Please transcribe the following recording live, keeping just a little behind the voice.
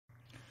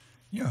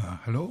Ja,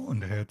 hallo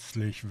und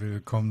herzlich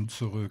willkommen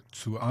zurück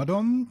zu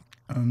ADOM.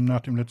 Nach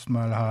dem letzten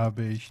Mal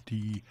habe ich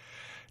die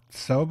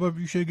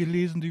Zauberbücher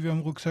gelesen, die wir im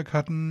Rucksack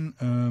hatten,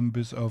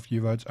 bis auf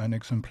jeweils ein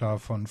Exemplar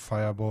von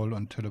Fireball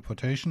und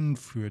Teleportation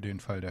für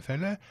den Fall der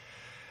Fälle.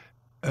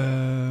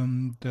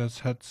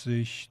 Das hat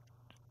sich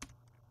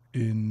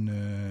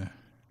in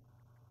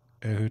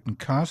erhöhten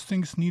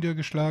Castings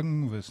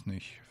niedergeschlagen, was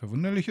nicht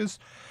verwunderlich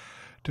ist.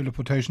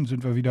 Teleportation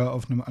sind wir wieder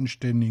auf einem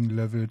anständigen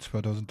Level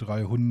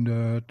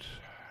 2300.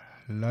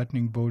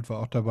 Lightning Bolt war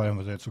auch dabei, haben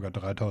wir jetzt sogar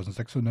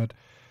 3600.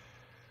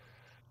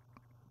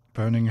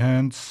 Burning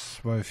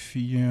Hands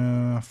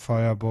 2,4,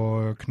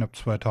 Fireball knapp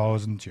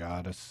 2000.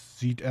 Ja, das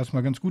sieht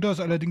erstmal ganz gut aus.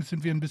 Allerdings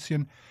sind wir ein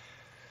bisschen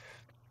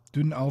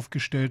dünn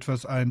aufgestellt,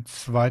 was einen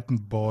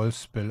zweiten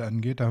Ball-Spell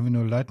angeht. Da haben wir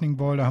nur Lightning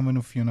Ball, da haben wir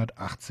nur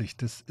 480.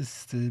 Das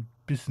ist ein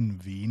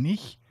bisschen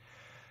wenig.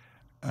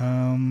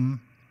 Ähm,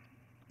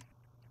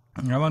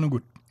 aber nun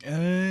gut.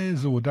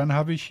 So, dann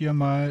habe ich hier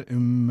mal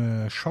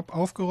im Shop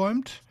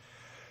aufgeräumt.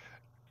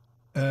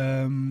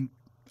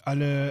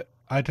 Alle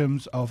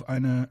Items auf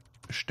eine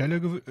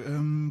Stelle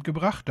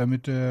gebracht,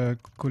 damit der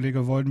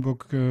Kollege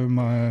Woldenburg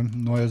mal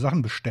neue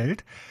Sachen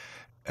bestellt.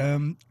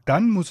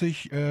 Dann muss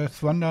ich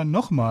Thunder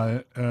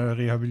nochmal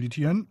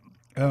rehabilitieren.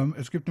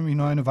 Es gibt nämlich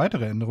noch eine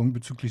weitere Änderung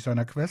bezüglich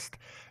seiner Quest,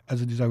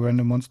 also dieser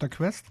Random Monster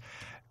Quest.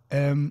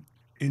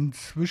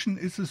 Inzwischen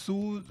ist es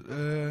so,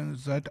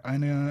 seit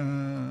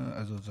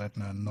einer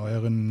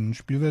neueren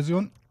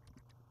Spielversion,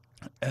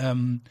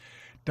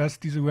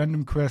 dass diese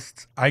Random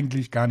Quests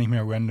eigentlich gar nicht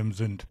mehr random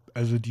sind.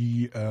 Also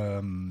die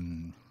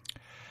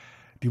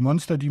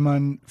Monster, die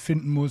man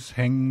finden muss,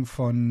 hängen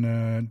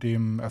von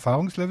dem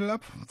Erfahrungslevel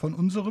ab, von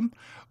unserem.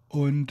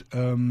 Und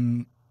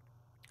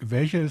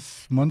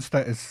welches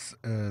Monster es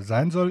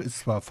sein soll, ist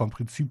zwar vom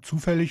Prinzip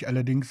zufällig,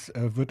 allerdings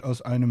wird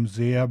aus einem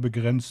sehr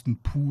begrenzten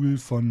Pool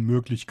von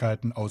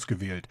Möglichkeiten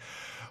ausgewählt.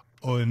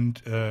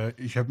 Und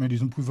ich habe mir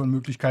diesen Pool von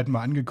Möglichkeiten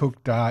mal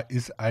angeguckt, da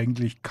ist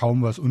eigentlich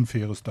kaum was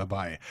Unfaires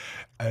dabei.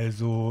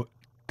 Also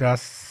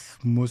das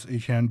muss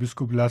ich Herrn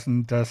Biskup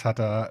lassen, das hat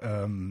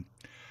er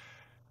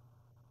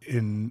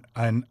in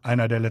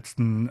einer der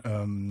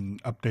letzten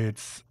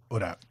Updates,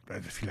 oder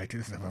vielleicht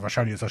ist es, aber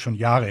wahrscheinlich ist das schon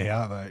Jahre her,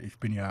 aber ich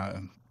bin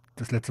ja,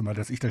 das letzte Mal,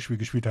 dass ich das Spiel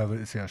gespielt habe,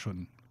 ist ja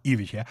schon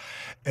ewig her,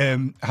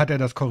 hat er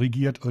das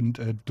korrigiert und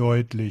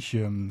deutlich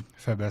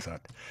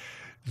verbessert.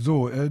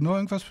 So, noch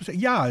irgendwas passiert?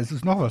 Ja, es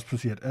ist noch was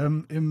passiert.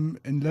 In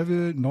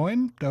Level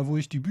 9, da wo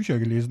ich die Bücher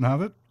gelesen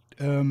habe,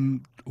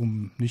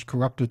 um nicht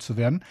corrupted zu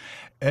werden,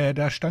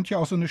 da stand ja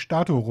auch so eine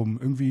Statue rum.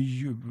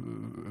 Irgendwie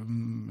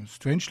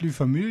strangely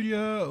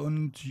familiar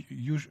und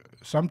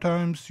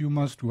sometimes you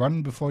must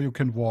run before you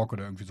can walk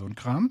oder irgendwie so ein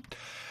Kram.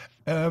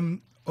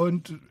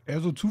 Und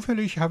so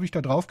zufällig habe ich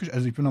da drauf,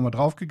 also ich bin nochmal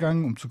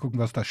draufgegangen, um zu gucken,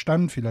 was da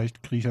stand.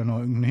 Vielleicht kriege ich ja noch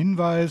irgendeinen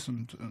Hinweis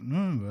und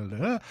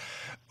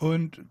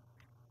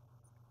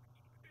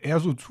eher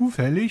so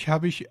zufällig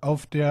habe ich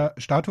auf der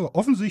Statue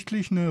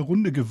offensichtlich eine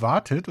Runde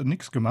gewartet und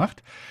nichts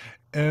gemacht,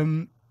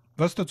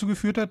 was dazu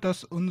geführt hat,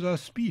 dass unser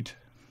Speed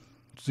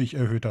sich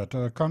erhöht hat.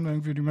 Da kam dann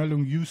irgendwie die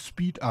Meldung Use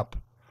Speed up.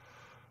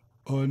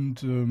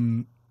 Und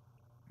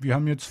wir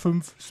haben jetzt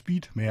 5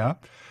 Speed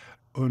mehr.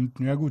 Und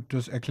ja gut,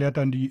 das erklärt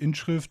dann die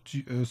Inschrift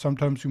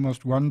Sometimes you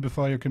must run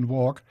before you can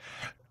walk.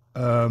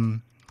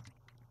 Ähm,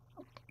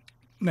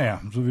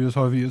 naja, so wie es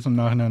häufig ist, im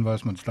Nachhinein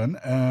weiß man es dann.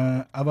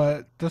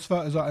 Aber das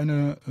war also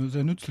eine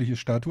sehr nützliche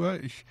Statue.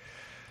 Ich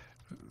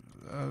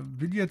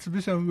will jetzt ein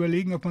bisschen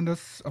überlegen, ob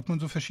man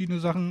so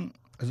verschiedene Sachen,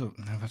 also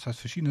was heißt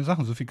verschiedene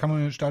Sachen? So viel kann man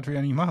in der Statue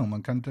ja nicht machen.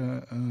 Man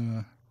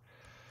könnte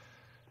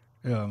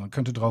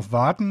drauf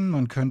warten,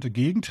 man könnte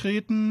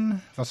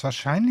gegentreten, was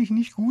wahrscheinlich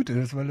nicht gut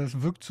ist, weil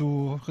das wirkt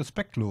so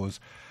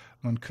respektlos.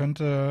 Man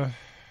könnte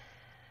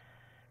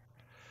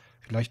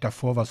vielleicht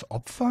davor was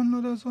opfern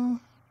oder so.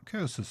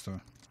 Chaos Sister,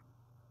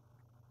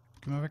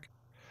 geh mal weg.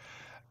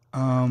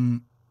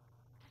 Ähm,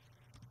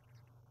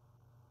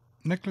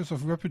 Necklace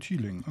of Rapid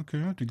Healing.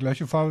 Okay, die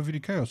gleiche Farbe wie die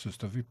Chaos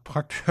Sister. Wie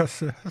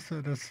praktisch hast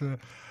du das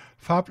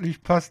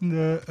farblich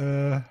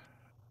passende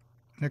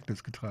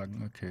Necklace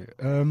getragen. Okay.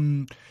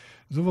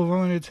 So, wo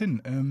wollen wir jetzt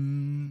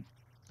hin?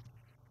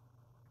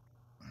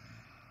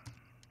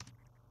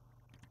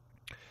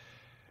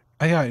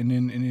 Ja,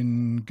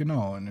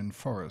 genau, in den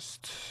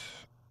Forest.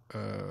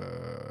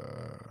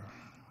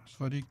 Was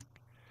war die?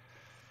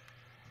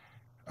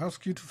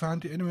 Ask you to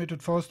find the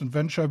animated forest and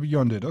venture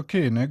beyond it.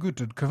 Okay, na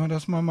gut, dann können wir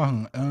das mal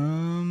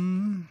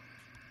machen.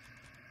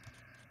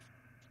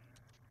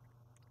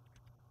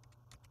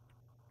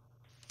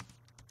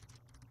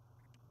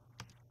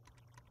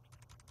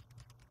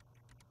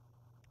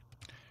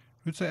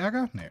 Willst du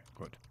Ärger? Nee,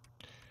 gut.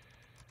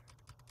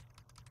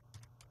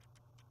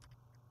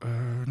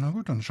 Na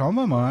gut, dann schauen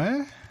wir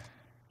mal.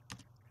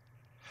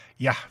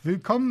 Ja,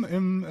 willkommen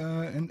im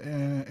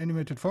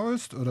Animated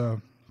Forest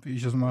oder wie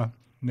ich es mal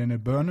nenne,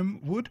 Burnham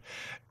Wood.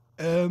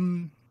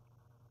 I'm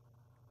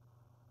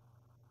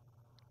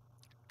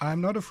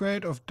not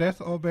afraid of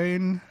death or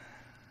bane.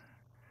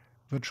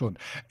 Wird schon.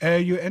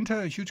 You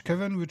enter a huge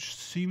cavern which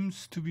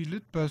seems to be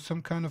lit by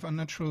some kind of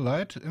unnatural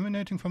light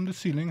emanating from the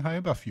ceiling high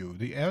above you.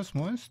 The air is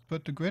moist,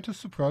 but the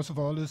greatest surprise of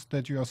all is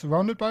that you are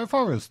surrounded by a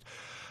forest.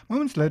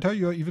 Moments later,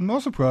 you are even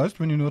more surprised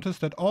when you notice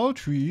that all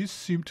trees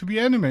seem to be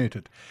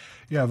animated.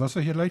 Ja, was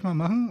wir hier gleich mal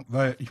machen,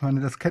 weil ich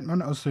meine, das kennt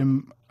man aus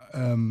dem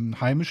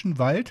heimischen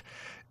Wald.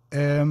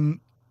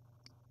 Bäume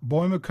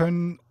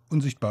können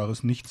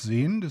Unsichtbares nicht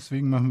sehen,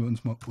 deswegen machen wir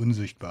uns mal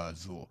unsichtbar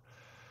so.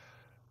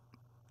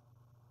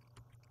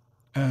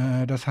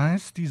 Das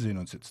heißt, die sehen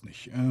uns jetzt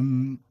nicht.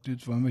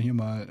 Jetzt wollen wir hier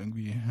mal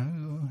irgendwie.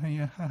 Hallo,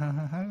 hey,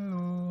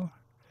 hallo.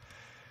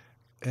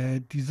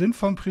 Die sind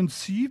vom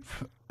Prinzip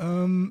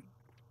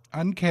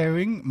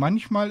uncaring.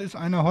 Manchmal ist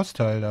einer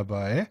hostile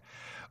dabei.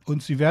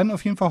 Und sie werden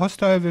auf jeden Fall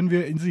hostile, wenn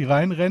wir in sie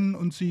reinrennen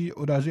und sie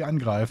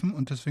angreifen.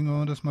 Und deswegen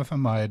wollen wir das mal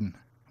vermeiden.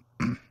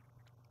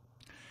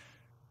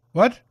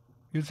 What?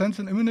 You sense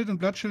an imminent and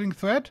blood-chilling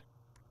threat?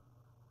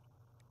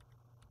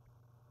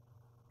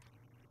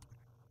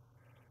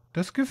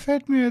 Das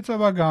gefällt mir jetzt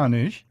aber gar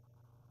nicht.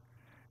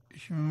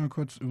 Ich will mal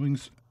kurz,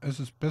 übrigens, es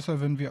ist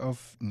besser, wenn wir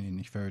auf, nee,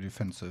 nicht very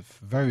defensive,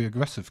 very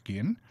aggressive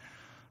gehen.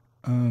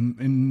 Wir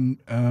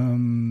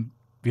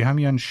haben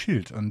ja ein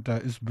Schild und da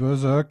ist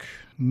Berserk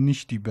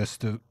nicht die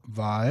beste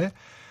Wahl,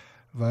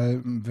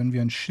 weil wenn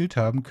wir ein Schild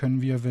haben,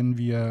 können wir, wenn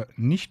wir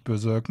nicht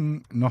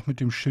berserken, noch mit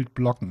dem Schild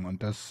blocken.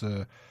 Und das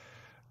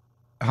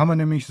haben wir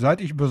nämlich, seit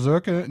ich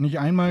berserke, nicht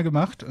einmal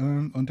gemacht.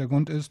 Und der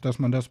Grund ist, dass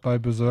man das bei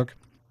Berserk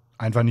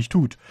einfach nicht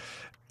tut.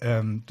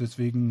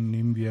 Deswegen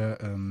nehmen wir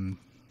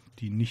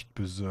die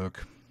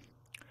Nicht-Berserk.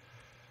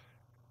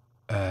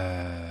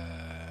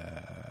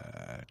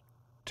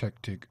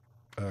 Taktik.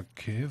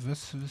 Okay,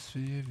 was,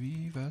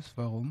 wie, was,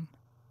 warum?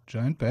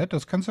 Giant Bat?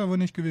 Das kann es aber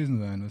nicht gewesen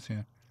sein, das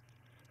hier.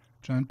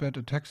 Giant Bat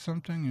attacks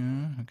something?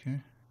 Ja, okay.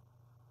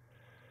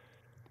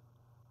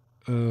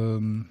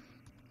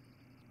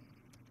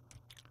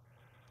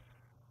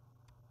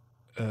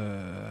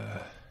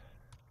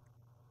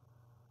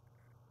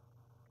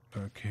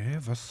 Okay,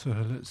 was zur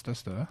Hölle ist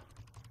das da?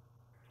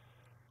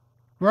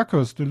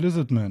 Ruckus, the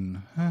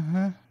Lizardman.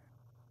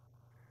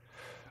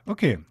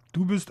 Okay,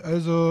 du bist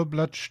also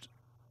Threat.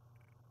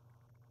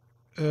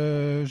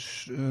 Da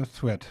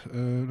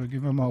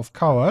gehen wir mal auf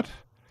Coward.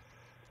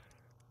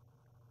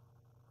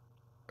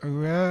 A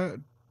rare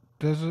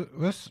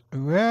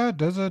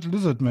desert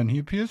lizardman. He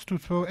appears to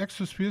throw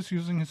extra spears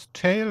using his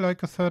tail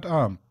like a third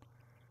arm.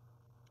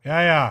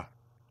 Ja, ja.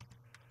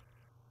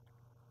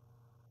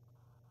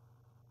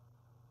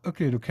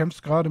 Okay, du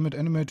kämpfst gerade mit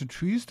Animated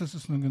Trees. Das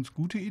ist eine ganz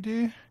gute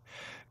Idee.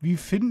 Wie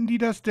finden die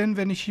das denn,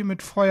 wenn ich hier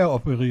mit Feuer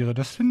operiere?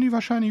 Das finden die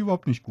wahrscheinlich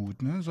überhaupt nicht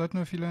gut, ne? Sollten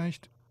wir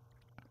vielleicht...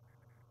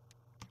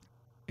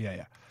 Ja,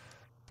 ja.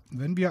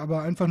 Wenn wir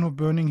aber einfach nur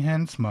Burning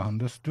Hands machen,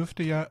 das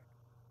dürfte ja...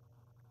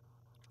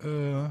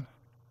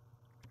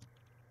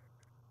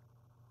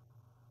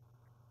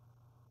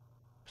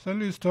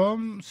 Suddenly a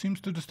storm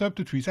seems to disturb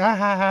the trees.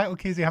 Ah,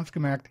 okay, sie haben es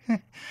gemerkt.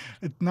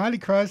 It gnarly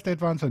cries they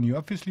advance on you,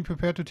 obviously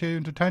prepared to tear you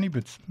into tiny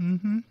bits.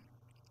 Mhm.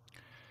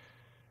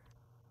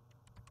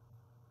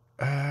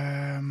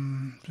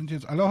 Sind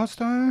jetzt alle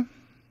hostile?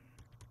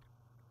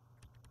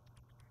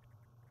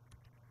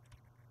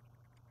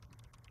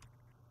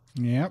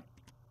 Ja.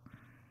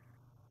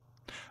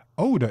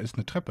 Oh, da ist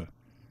eine Treppe.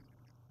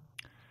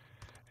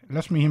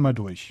 Lass mich hier mal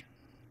durch.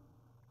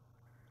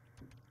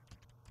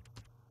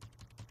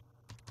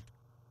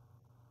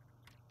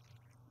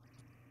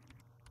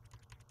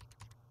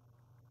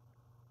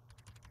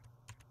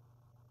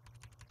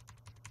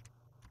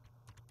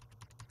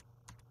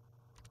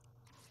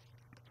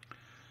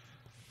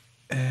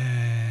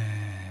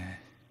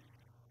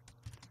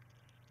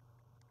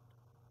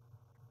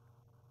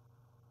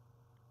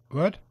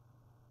 What?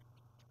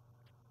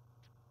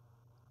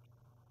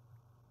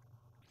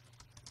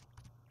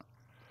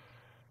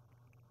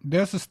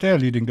 There's a stair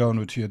leading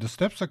downward here. The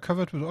steps are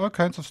covered with all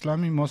kinds of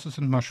slimy mosses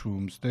and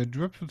mushrooms. They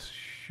drip with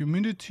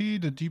humidity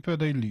the deeper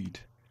they lead.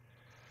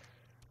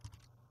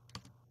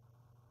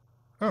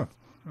 Oh,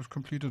 das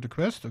completed the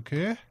quest,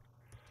 okay.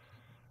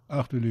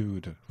 Ach du liebe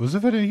Güte. Wo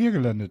sind wir denn hier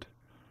gelandet?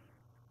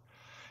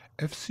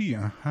 FC,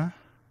 aha.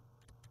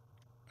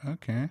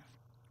 Okay.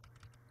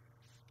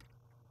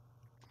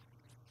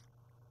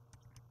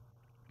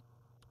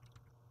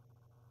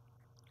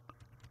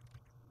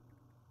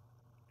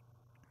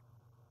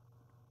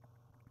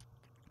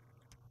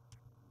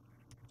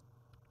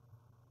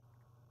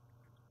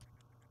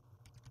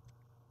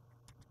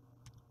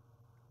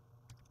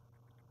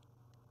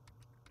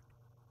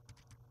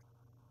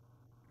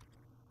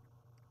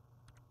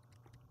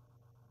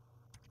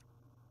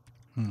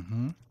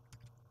 Mhm.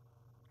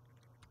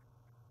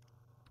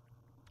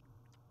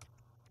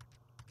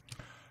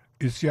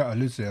 Ist ja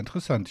alles sehr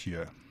interessant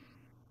hier.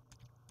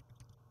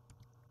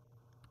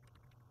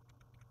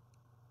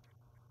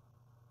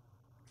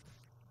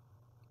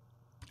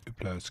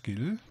 Apply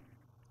Skill.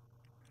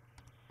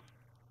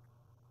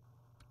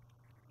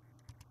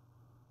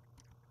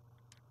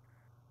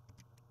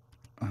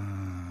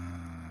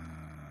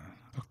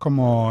 Ach,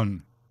 come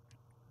on.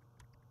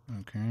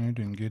 Okay,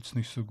 denen geht's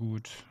nicht so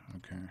gut.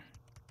 Okay.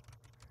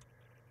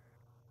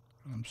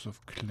 Lumps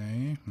of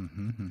Clay.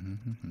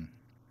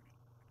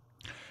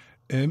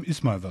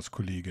 Iss mal was,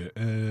 Kollege.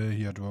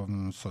 Hier,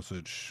 Dwarven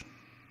Sausage.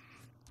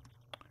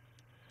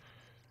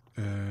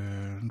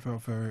 Sind wir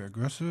auch very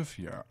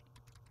aggressive? Ja.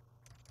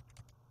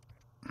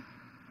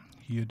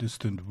 Hier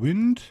Distant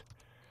Wind.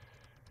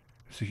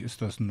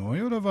 Ist das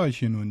neu oder war ich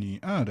hier noch nie?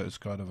 Ah, da ist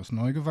gerade was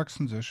neu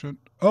gewachsen. Sehr schön.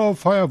 Oh,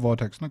 Fire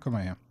Vortex. Na, komm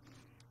mal her.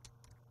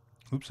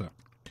 Upsa.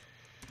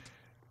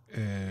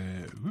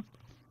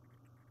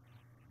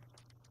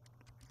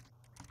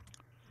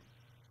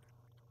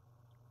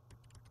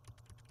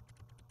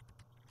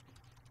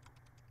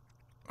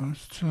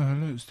 Was zur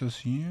Hölle ist das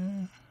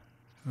hier?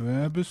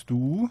 Wer bist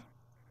du?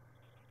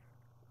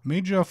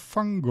 Major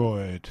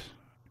Fungoid.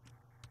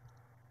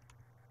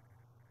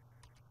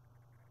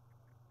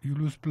 You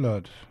lose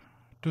blood.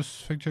 Das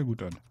fängt ja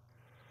gut an.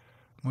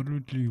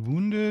 Moderately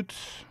wounded.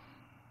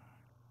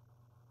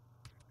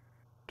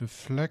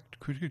 Deflect,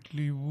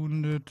 critically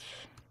wounded.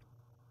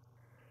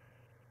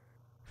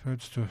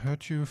 Fails to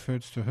hurt you,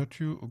 fails to hurt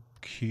you.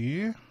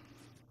 Okay.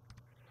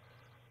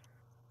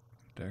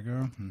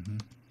 Dagger.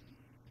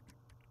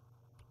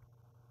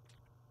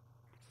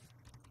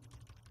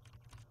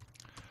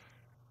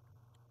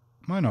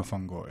 Meiner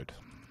Fungoid.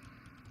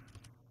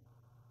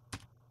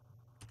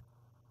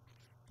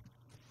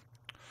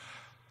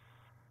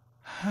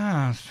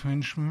 Ah,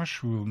 Strange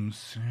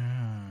Mushrooms.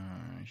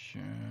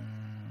 Ja,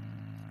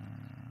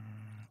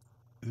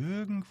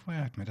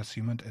 irgendwoher hat mir das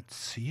jemand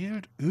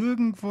erzählt.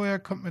 Irgendwoher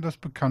kommt mir das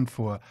bekannt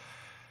vor.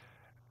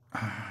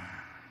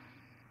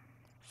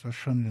 Ist das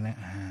schon...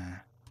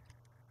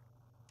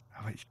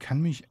 Aber ich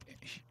kann mich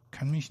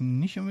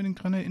nicht unbedingt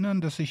daran erinnern,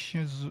 dass ich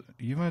hier so,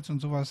 jeweils in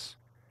sowas...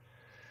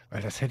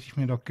 Weil das hätte ich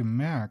mir doch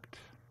gemerkt.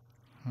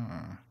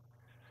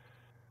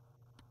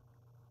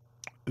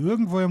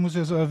 Irgendwoher muss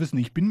ich es aber wissen.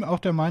 Ich bin auch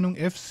der Meinung,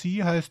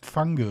 FC heißt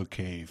Fungal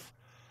Cave.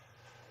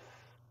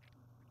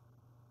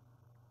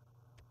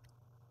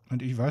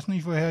 Und ich weiß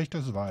nicht, woher ich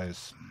das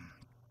weiß.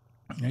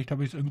 Echt,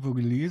 habe ich es irgendwo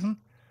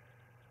gelesen?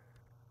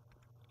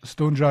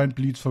 Stone Giant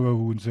Bleeds for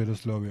Wounds, ja,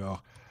 das glaube ich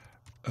auch.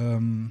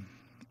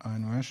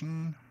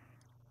 Einwaschen.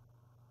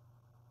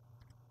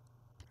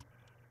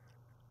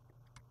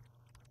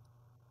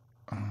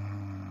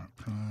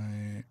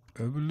 Apply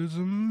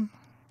Herbalism.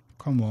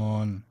 Come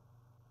on.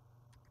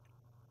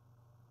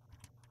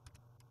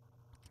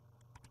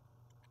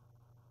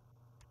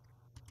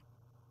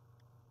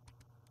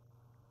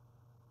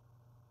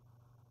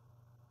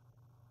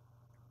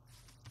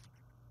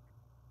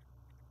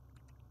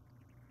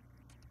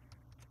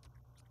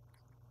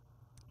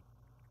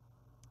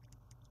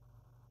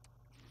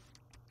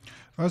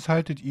 Was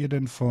haltet ihr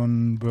denn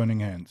von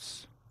Burning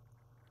Hands?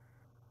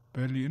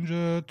 Badly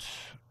injured.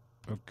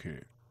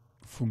 Okay.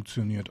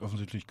 Funktioniert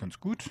offensichtlich ganz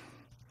gut.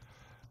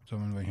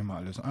 Sammeln wir hier mal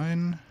alles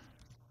ein.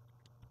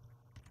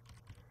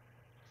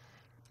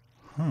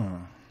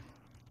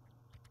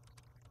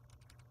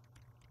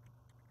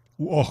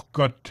 Oh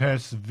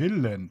Gottes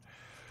Willen.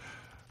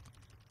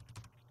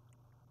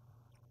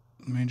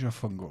 Major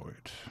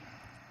Fungoid.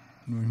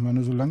 Ich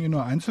meine, solange ihr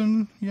nur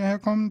einzeln hierher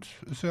kommt,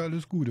 ist ja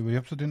alles gut. Aber ich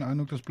habe so den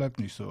Eindruck, das bleibt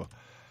nicht so.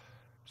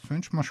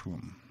 Strange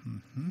Mushroom.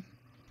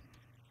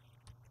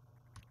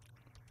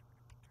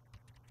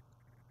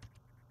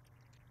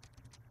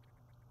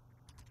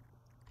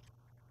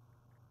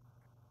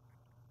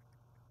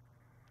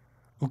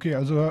 Okay,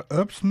 also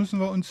Herbs müssen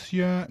wir uns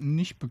hier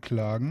nicht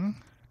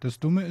beklagen. Das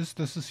Dumme ist,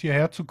 dass es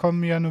hierher zu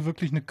kommen ja nur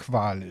wirklich eine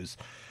Qual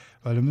ist.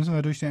 Weil da müssen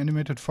wir durch den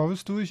Animated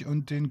Forest durch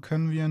und den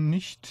können wir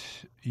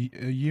nicht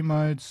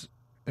jemals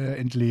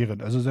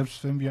entleeren. Also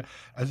selbst wenn wir,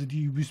 also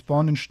die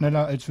respawnen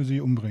schneller, als wir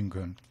sie umbringen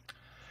können.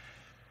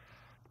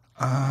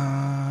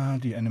 Ah,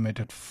 die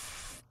Animated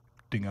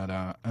Dinger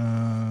da.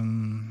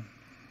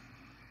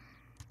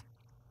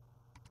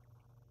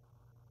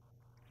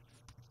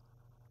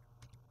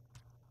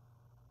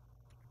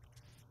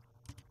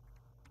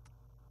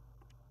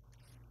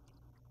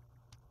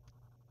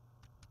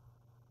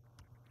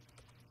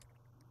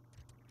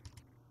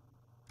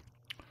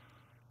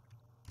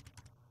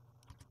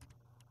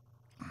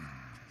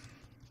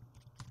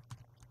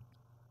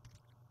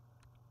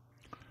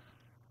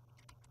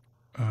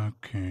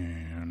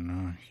 Okay,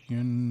 na,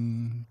 hier,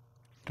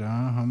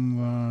 da haben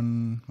wir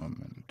einen,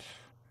 Moment,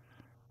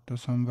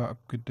 das haben wir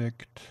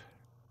abgedeckt.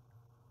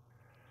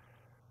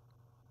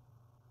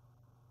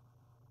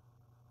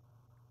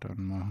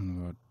 Dann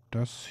machen wir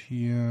das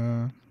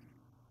hier.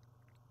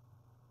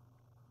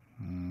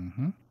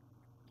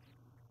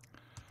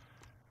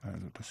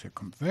 Also das hier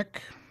kommt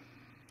weg.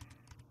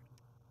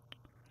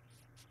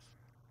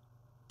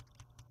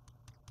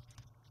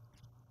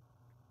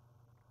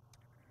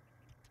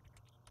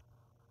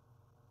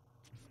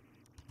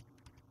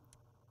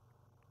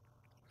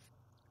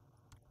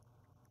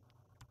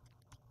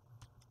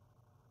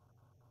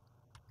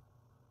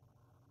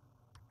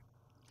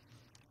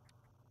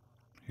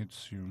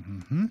 Jetzt hier.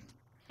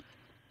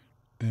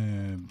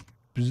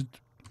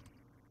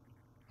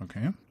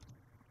 Okay.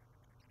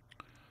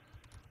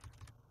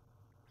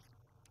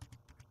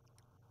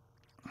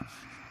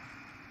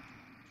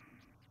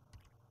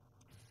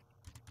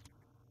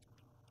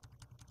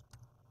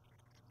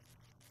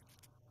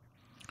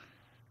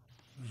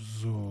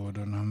 So,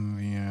 dann haben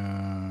wir...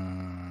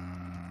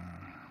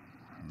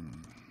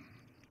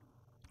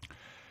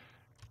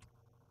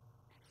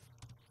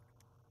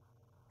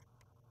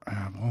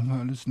 Ja, brauchen wir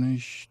alles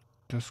nicht.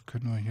 Das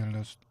können wir hier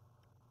lassen.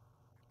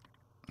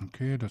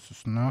 Okay, das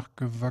ist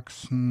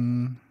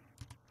nachgewachsen.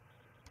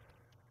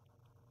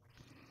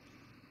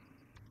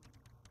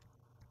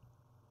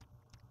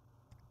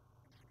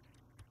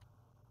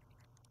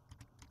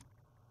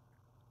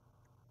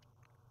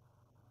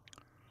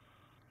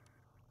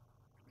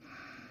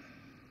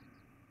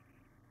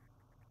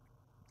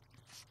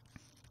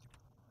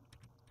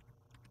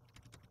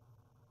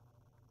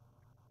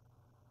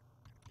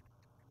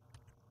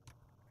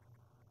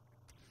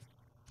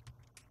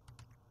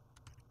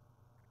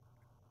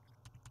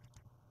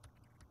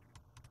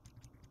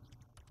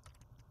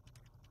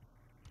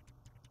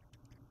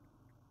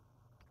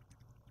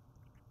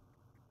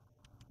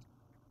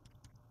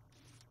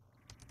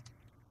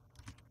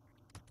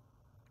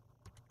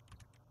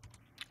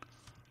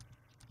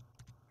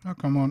 Ja,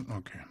 come on,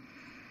 okay.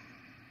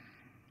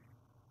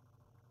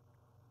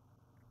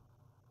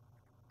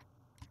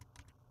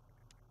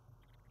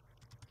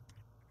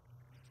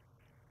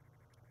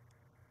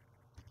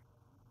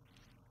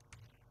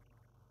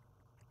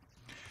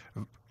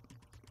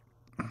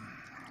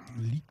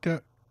 Liegt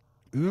da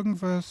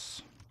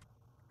irgendwas?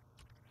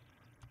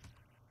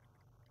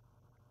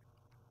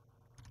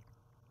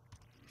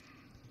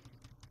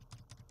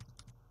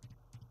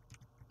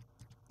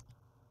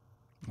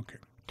 Okay.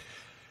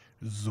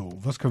 So,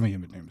 was können wir hier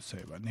mitnehmen?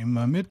 Saber. Nehmen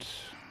wir mit.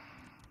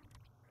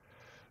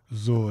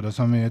 So, das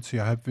haben wir jetzt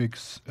hier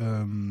halbwegs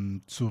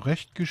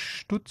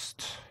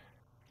zurechtgestutzt.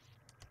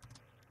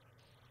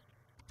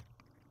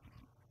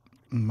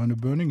 Und meine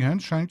Burning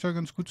Hands scheint ja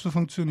ganz gut zu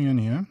funktionieren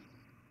hier.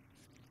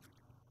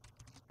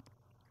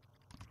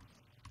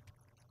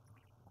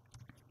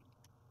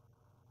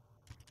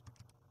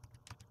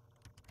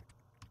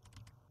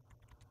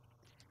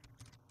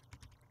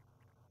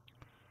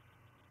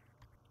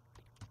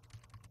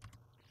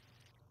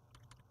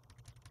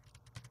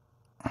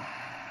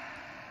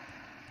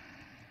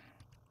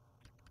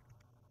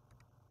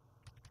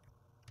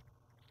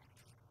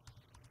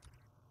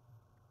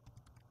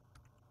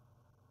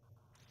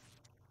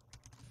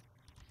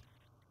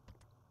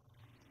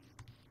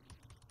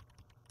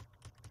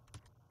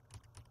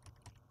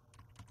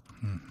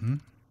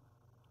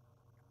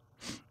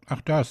 Ach,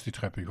 da ist die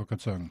Treppe, ich wollte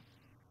gerade sagen.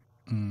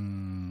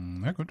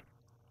 Na gut.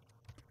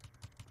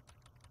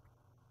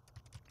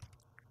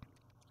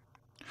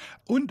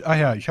 Und, ah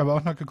ja, ich habe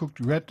auch noch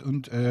geguckt, Red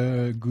und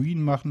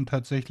Green machen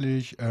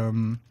tatsächlich, ich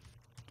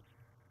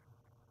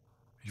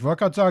wollte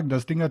gerade sagen,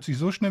 das Ding hat sich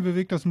so schnell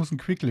bewegt, das muss ein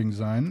Quickling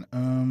sein.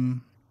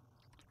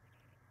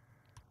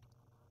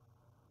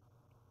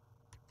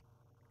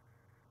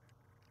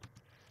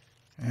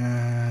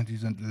 Ja, die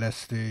sind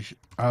lästig,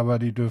 aber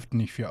die dürften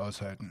nicht viel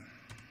aushalten.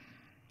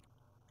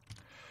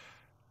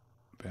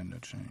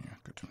 Bandage, ja,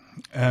 gut.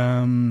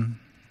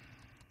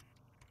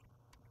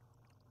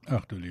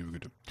 Ach du liebe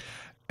Güte.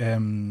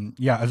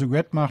 Ja, also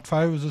Red macht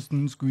Fire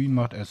Resistance, Green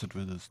macht Acid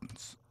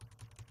Resistance.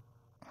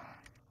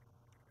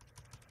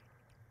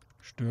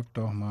 Stirbt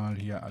doch mal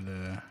hier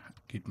alle,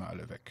 geht mal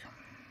alle weg.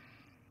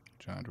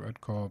 Giant Red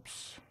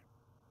Corpse.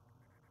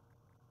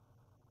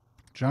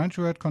 Giant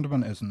Red konnte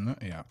man essen, ne?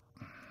 Ja.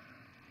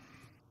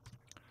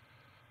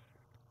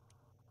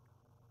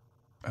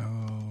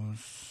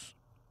 Aus.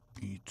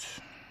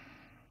 Eat.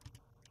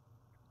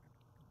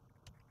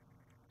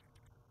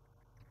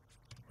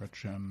 Red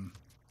Gem.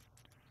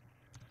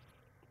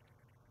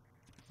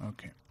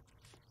 Okay.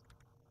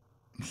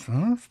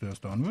 So, there's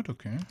downward,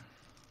 okay.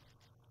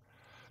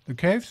 The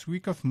caves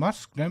reek of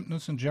musk,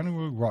 dampness and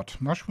general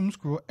rot. Mushrooms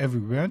grow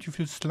everywhere and you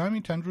feel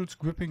slimy tendrils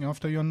gripping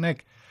after your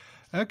neck.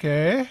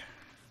 Okay.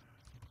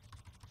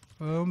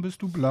 Warum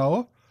bist du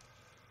blau?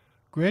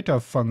 Greater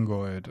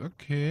Fungoid,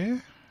 okay.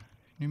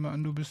 Ich nehme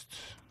an, du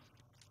bist...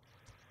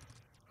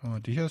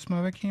 dich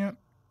erstmal weg hier.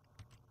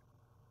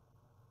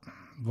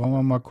 Wollen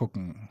wir mal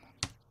gucken.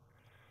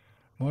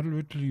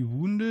 Moderately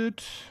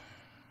wounded.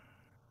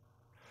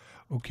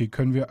 Okay,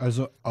 können wir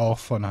also auch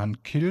von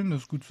Hand killen.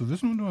 Das ist gut zu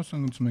wissen. Und du hast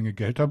eine ganze Menge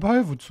Geld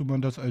dabei. Wozu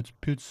man das als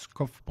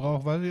Pilzkopf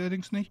braucht, weiß ich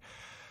allerdings nicht.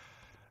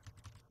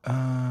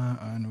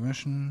 Ein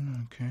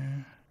Ration,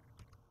 okay.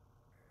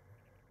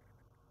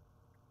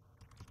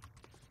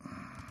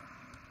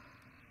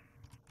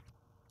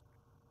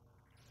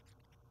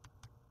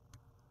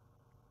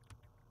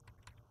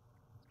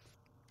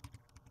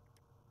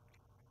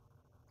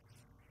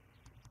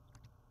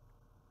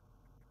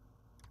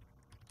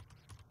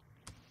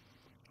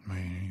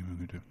 Meine liebe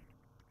Güte.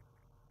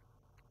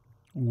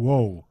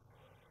 Wow.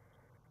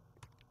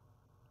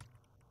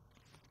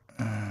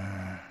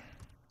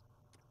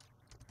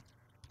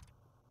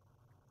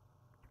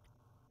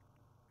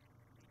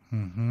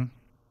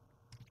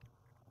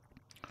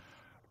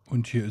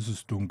 Und hier ist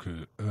es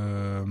dunkel.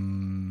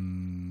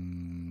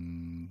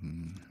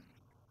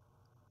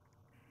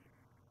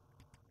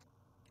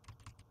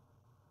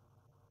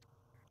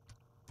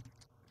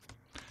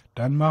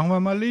 Dann machen wir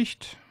mal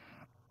Licht.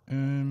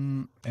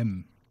 M.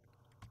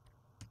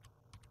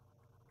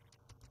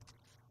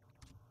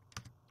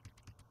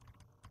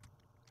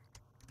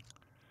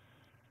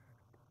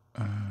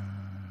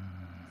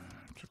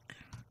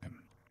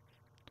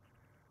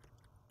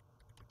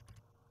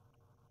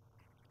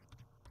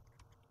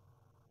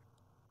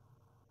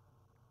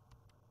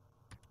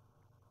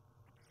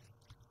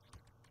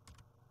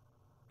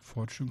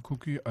 Fortune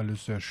Cookie,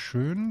 alles sehr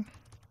schön.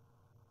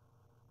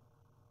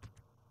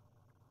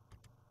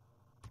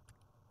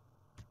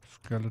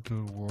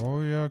 Skeletal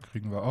Warrior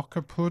kriegen wir auch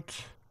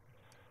kaputt.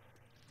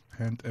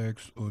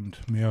 Handaxe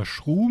und mehr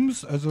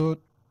Shrooms, also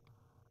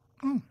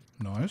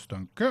nice,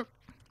 danke.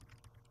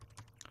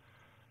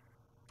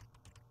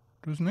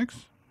 Das ist nix.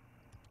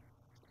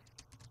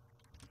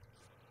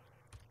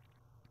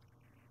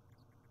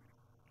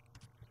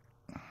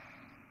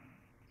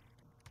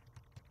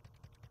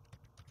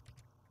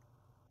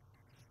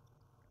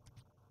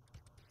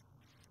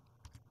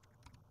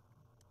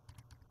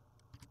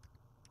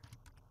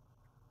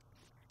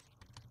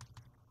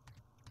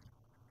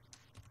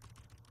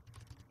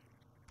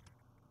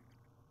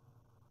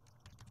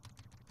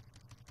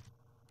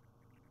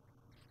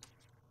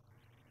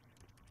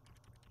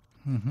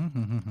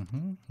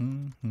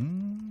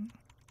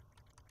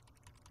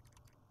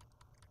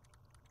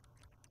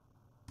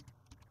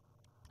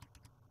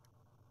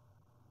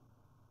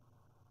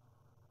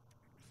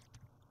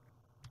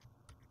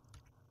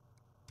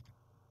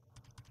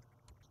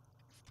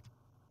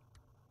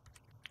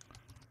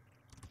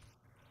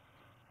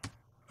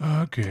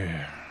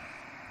 Okay.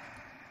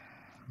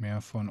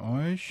 Mehr von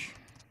euch.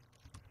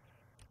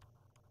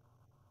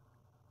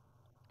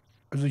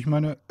 Also ich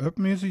meine,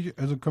 Herb-mäßig,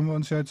 also können wir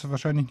uns ja jetzt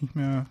wahrscheinlich nicht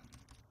mehr...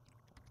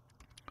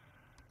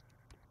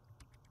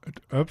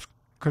 Mit Herbs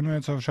können wir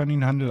jetzt wahrscheinlich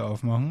einen Handel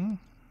aufmachen.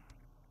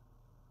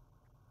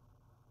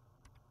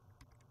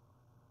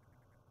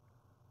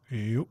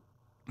 Jo.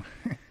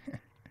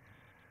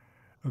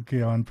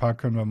 Okay, aber ein paar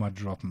können wir mal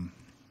droppen.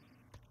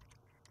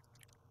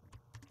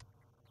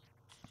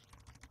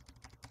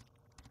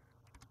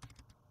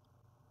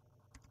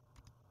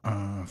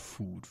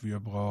 Food. Wir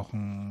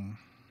brauchen...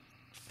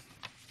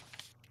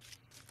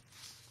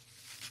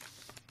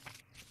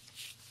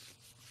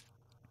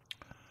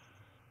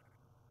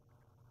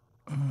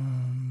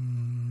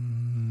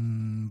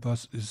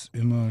 was ist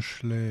immer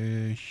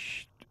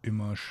schlecht?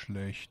 Immer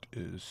schlecht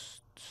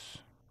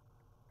ist...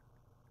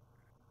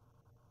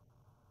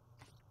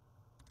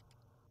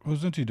 Wo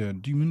sind die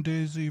denn? Demon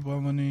Daisy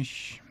brauchen wir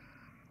nicht.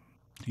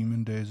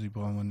 Demon Daisy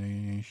brauchen wir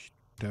nicht.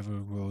 Devil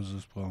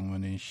Roses brauchen wir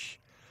nicht.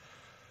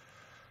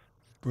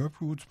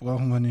 Burp Roots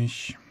brauchen wir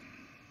nicht.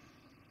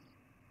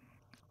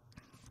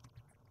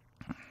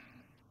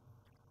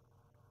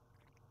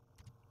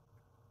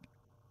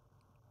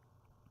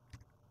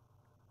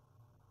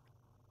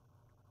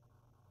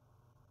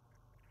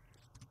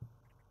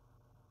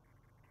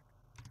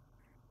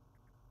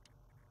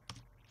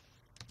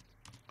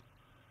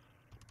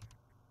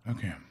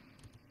 Okay.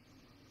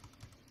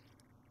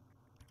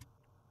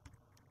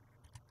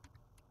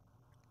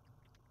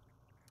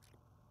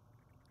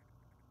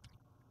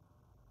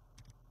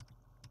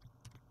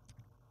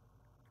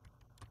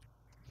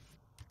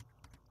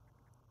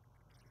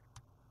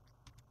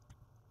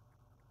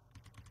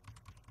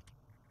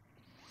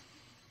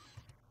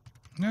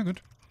 Na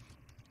gut.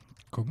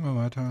 Gucken wir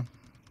weiter.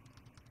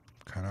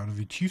 Keine Ahnung,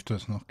 wie tief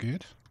das noch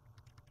geht.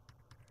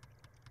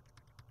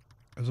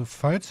 Also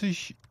falls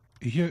ich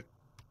hier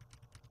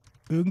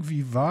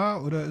irgendwie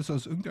war oder es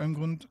aus irgendeinem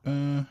Grund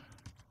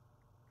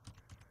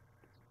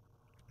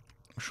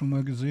schon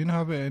mal gesehen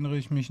habe, erinnere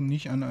ich mich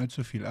nicht an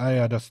allzu viel. Ah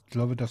ja, das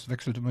glaube das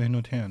wechselt immer hin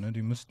und her, ne?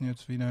 Die müssten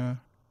jetzt wieder...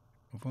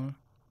 Obwohl,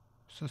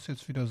 muss das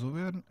jetzt wieder so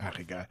werden? Ach,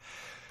 egal.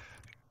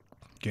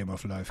 Game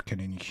of Life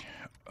kenne ich nicht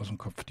aus dem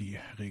Kopf, die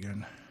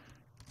Regeln.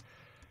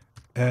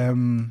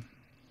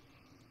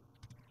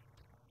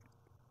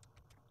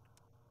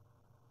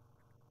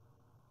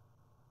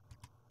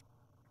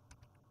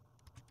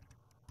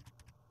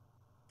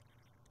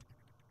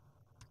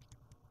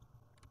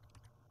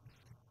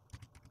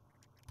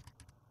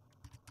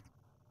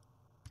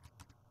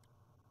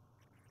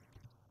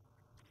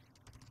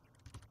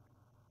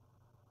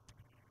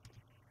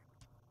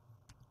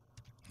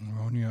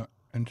 Ammonia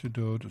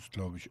Antidote ist,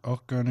 glaube ich,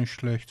 auch gar nicht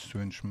schlecht.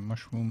 Strange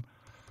Mushroom.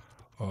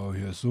 Oh,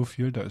 hier ist so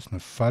viel. Da ist eine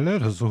Falle.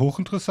 Das ist so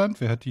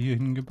hochinteressant. Wer hat die hier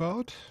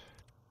hingebaut?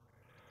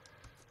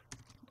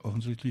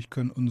 Offensichtlich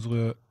können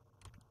unsere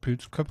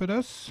Pilzköpfe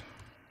das.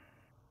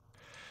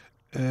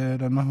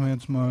 Dann machen wir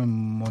jetzt mal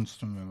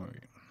Monster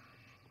Memory.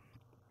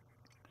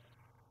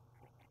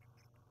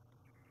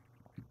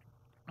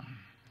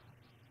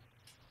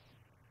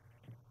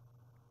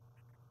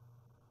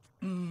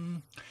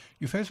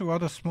 You face a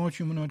rather small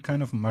humanoid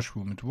kind of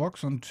mushroom. It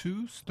walks on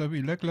two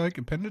stubby leg-like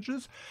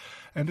appendages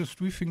and has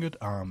three-fingered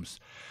arms.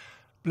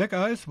 Black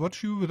eyes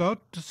watch you without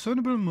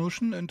discernible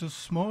motion, and a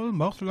small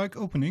mouth-like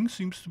opening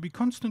seems to be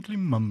constantly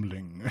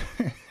mumbling.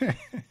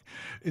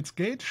 Its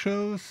gait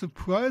shows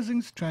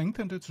surprising strength,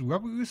 and its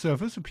rubbery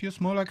surface appears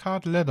more like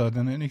hard leather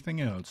than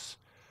anything else.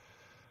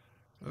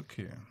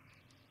 Okay.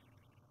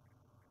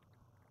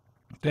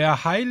 They are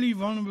highly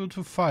vulnerable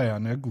to fire.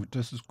 Na gut,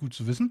 das ist gut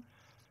zu wissen.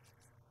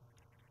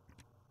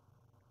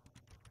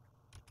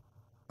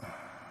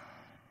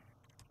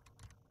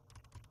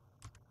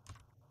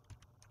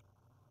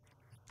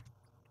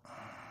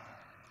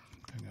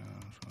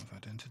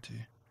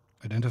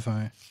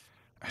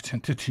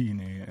 Identity,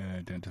 nee,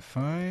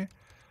 Identify.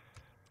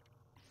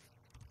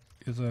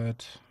 Ihr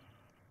seid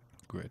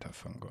Greater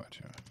Fungoid,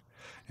 ja.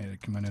 Ja,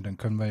 ich meine, dann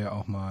können wir ja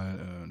auch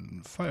mal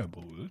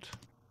Firebolt.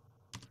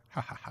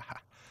 Hahaha.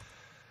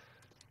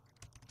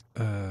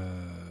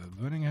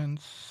 Burning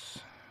Hands.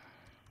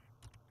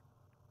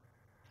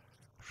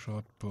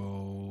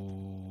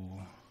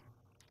 Shortbow.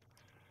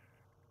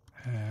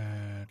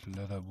 Head,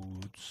 Leather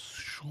Boots.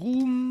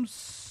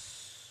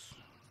 Shrooms.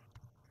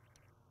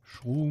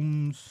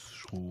 Shrooms.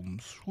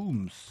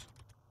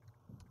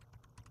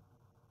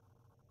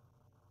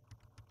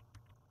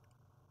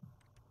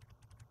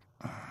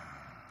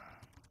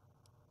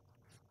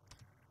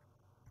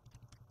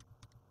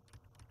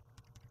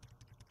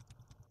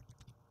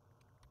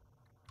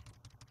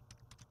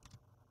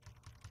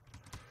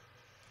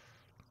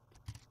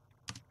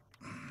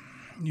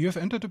 You have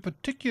entered a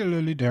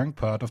particularly dank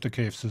part of the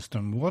cave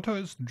system. Water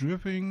is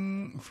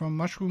dripping from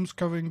mushrooms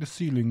covering the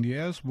ceiling. The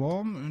air is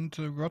warm and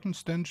a rotten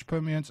stench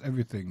permeates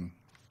everything.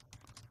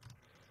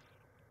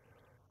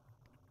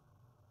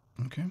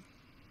 Okay.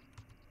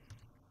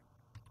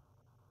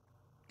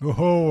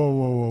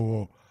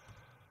 Oh.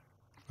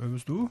 Wer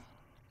bist du?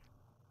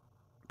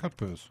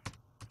 Pilz.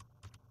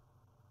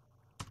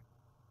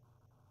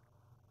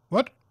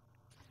 What?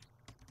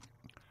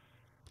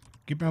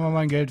 Gib mir mal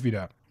mein Geld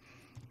wieder.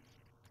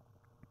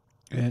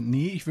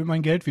 Nee, ich will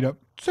mein Geld wieder.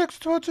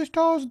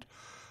 26.000.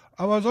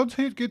 Aber sonst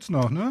geht's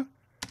noch, ne?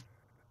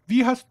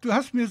 Du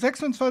hast mir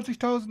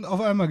 26.000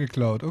 auf einmal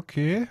geklaut.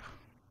 Okay.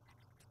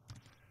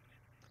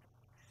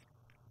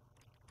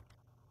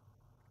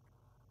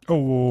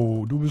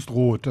 Oh, du bist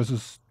rot.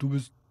 Du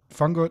bist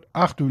Fungoid.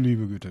 Ach du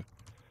liebe Güte.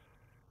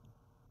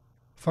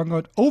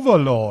 Fungoid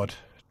Overlord.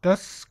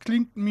 Das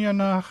klingt mir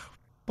nach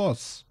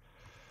Boss.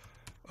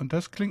 Und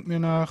das klingt mir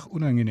nach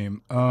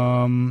unangenehm.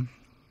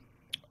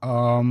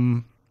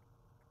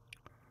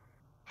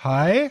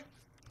 Hi?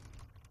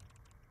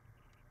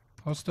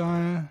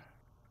 Hostile?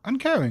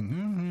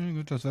 Uncaring.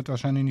 Gut, das wird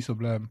wahrscheinlich nicht so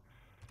bleiben.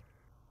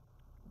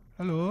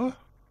 Hallo?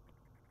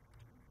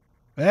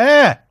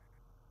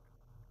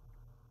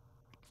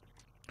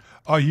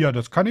 Ah, hier,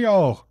 das kann ich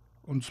auch.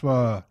 Und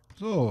zwar,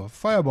 so,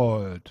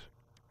 Firebolt.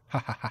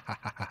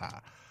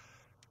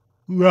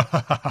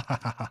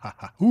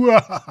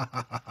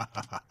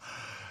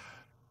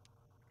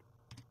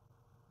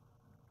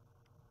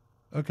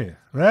 Okay,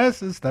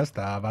 was ist das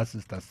da? Was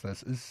ist das?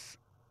 Das ist...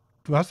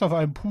 Du hast auf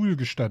einem Pool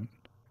gestanden.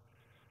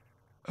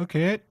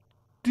 Okay,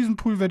 diesen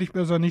Pool werde ich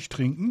besser nicht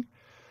trinken.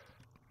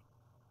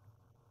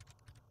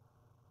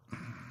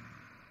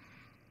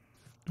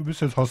 Du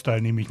bist jetzt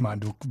hostile, nehme ich mal an.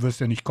 Du wirst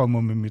ja nicht kommen,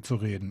 um mit mir zu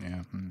reden.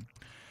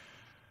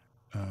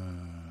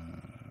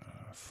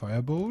 Ja.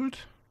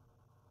 Firebolt.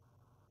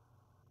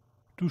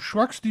 Du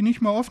schwackst die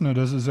nicht mal offen, ne?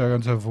 Das ist ja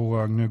ganz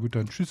hervorragend. Na gut,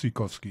 dann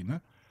Tschüssikowski, ne?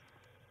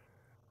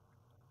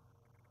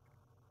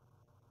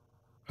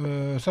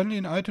 Suddenly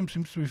an item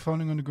seems to be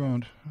falling on the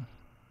ground.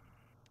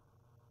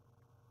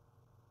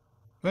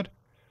 What?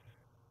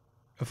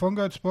 A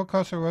fungoid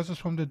sporecaster rises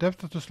from the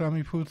depth of the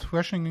slimy pool,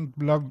 thrashing and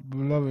blah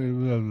blah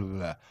blah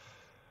blah.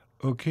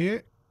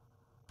 Okay.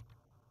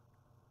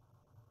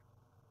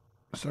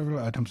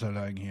 Several items are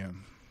lying here.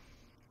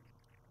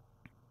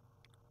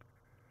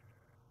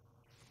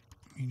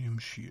 Medium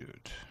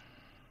shield.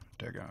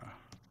 Dagger.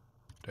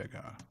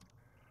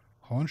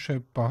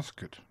 Horn-shaped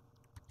basket.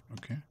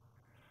 Okay.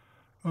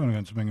 Oh, eine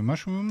ganze Menge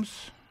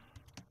Mushrooms.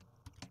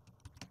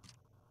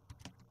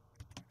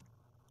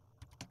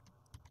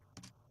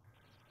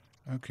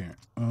 Okay.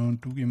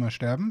 Und du geh mal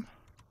sterben.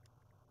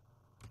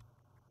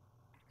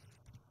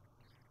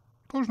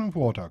 Potion of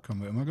Water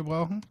können wir immer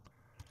gebrauchen.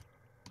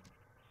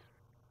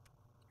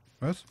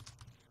 Was?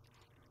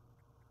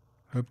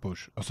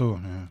 Herbbusch. Achso,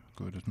 ja,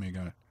 gut, ist mir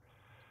egal.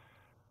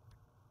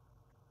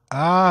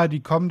 Ah,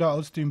 die kommen da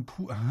aus dem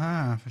Pool.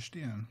 Aha,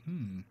 verstehe.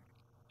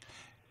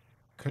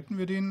 Könnten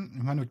wir den...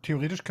 Ich meine,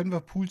 theoretisch können wir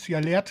Pools ja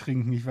leer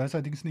trinken. Ich weiß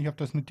allerdings nicht, ob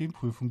das mit dem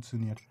Pool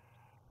funktioniert.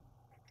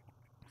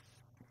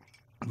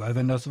 Weil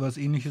wenn das sowas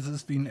ähnliches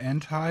ist wie ein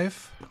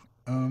Ant-Hive,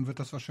 wird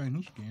das wahrscheinlich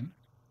nicht gehen.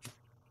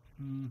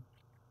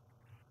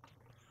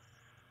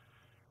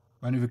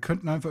 Ich meine, wir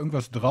könnten einfach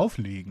irgendwas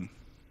drauflegen.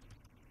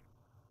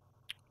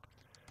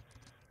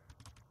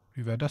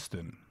 Wie wäre das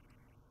denn?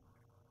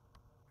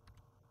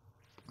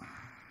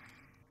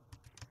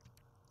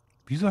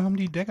 Wieso haben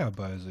die Dagger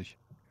bei sich?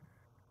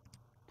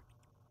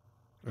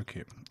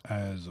 Okay,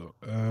 also,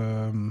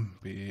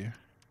 B.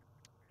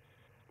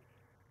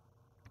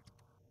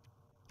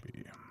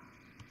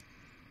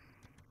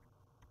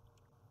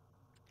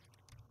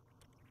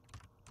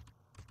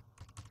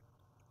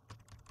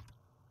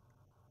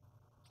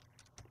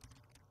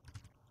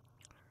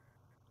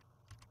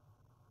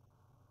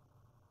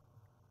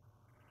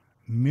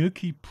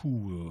 Milky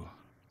Pool.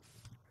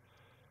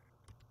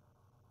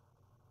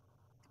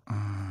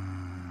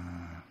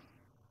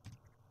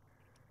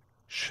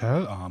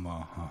 Shell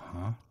Armor.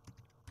 Aha.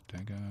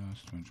 Dagger,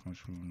 Strange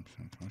Mushroom.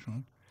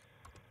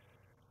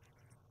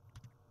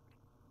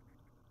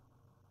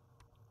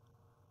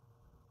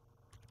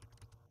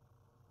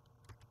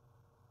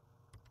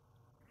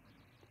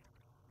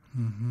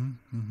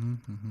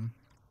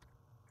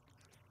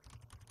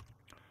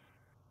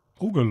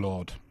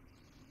 Roguelike.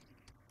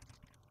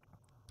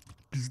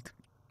 Bzzt.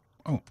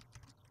 Oh.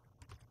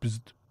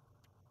 Bzzt.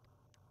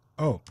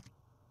 Oh.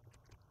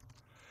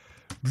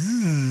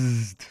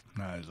 Bzzt.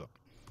 Na also.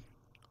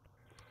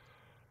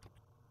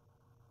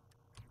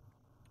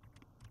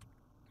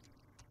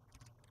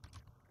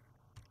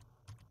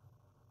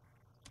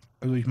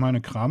 Also ich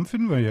meine, Kram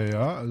finden wir hier,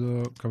 ja.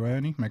 Also kann man ja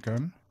nicht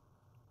meckern.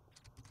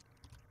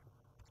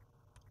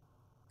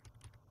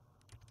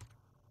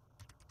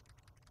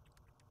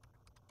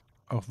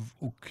 Auch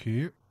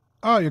okay.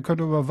 Ah, ihr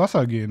könnt über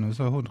Wasser gehen. Das ist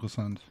ja auch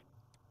interessant.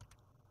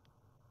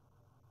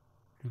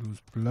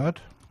 Gutes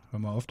Blatt. Hör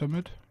mal auf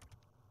damit.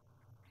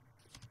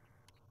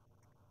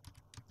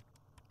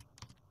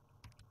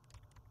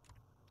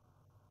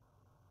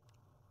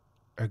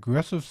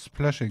 Aggressive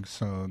splashing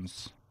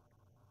sounds.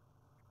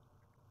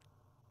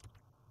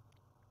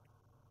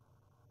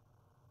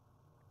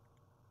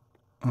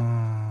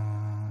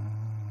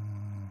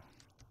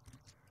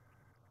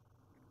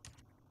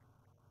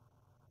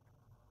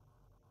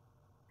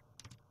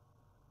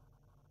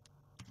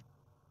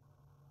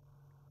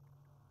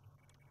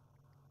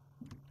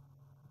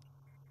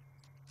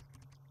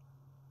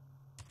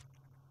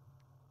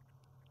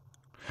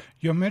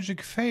 Your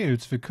magic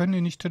fails. Wir können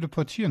ihn nicht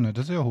teleportieren. Ne?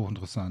 Das ist ja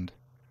hochinteressant.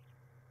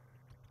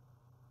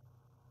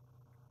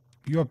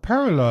 You're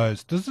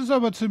paralyzed. Das ist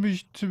aber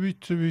ziemlich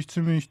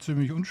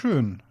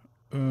unschön.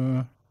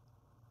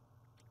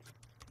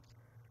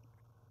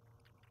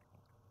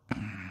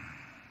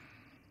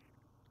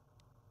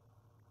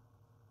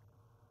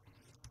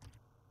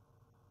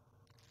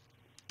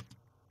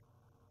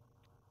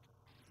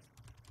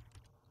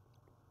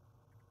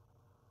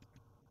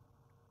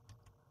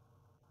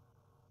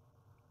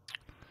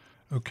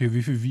 Okay,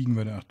 wie viel wiegen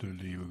wir da? Ach du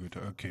liebe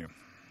Güte, okay.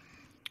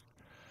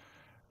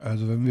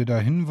 Also wenn wir da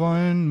hin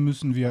wollen,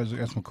 müssen wir, also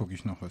erstmal gucke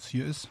ich noch, was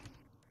hier ist.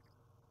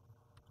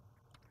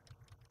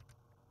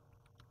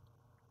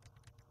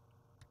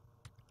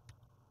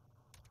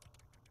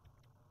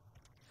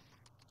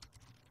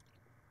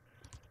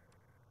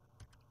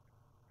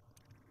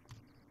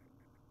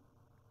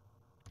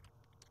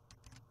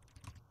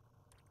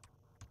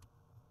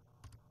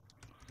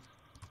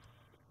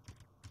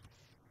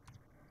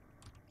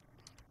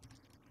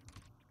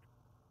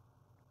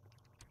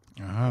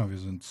 Aha, wir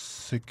sind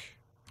sick.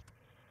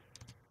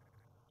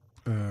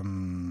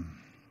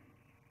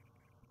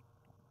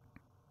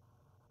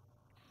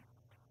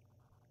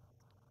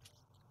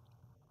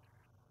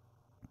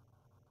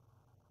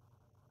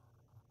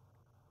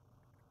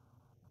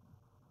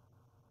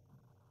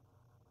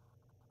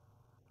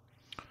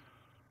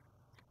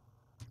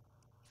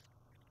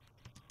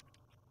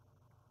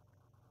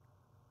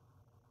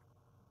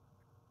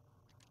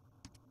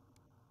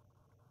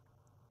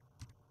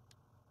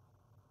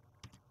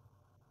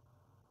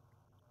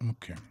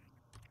 Okay.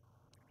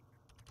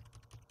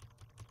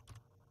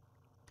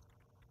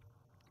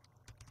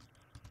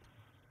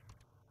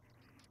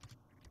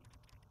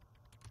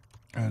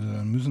 Also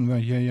dann müssen wir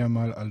hier ja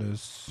mal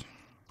alles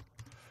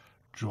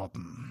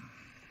droppen.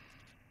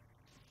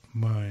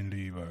 Mein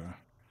Lieber.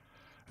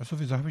 Achso,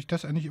 wieso habe ich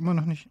das eigentlich immer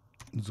noch nicht?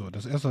 So,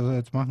 das erste, was wir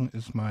jetzt machen,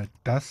 ist mal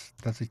das,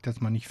 dass ich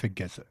das mal nicht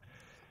vergesse.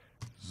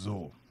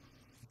 So.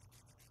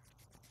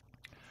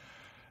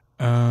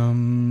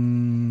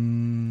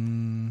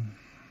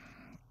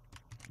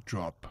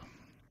 Drop.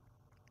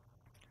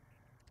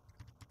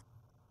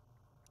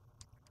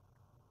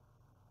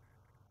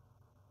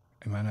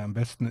 Ich meine, am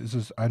besten ist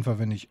es einfach,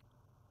 wenn ich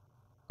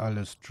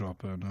alles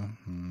droppe,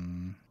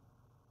 ne?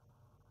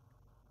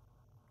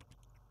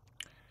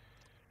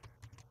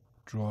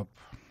 Drop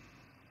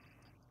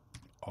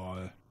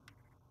all.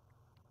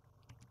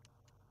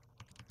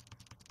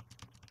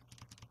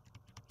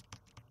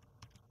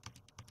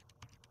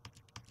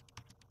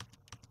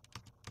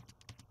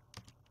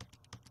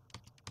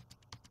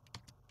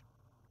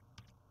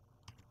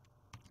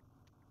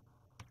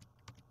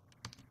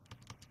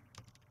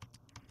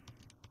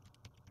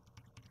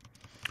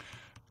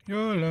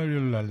 Jo, la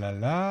la la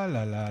la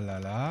la la la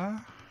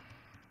la.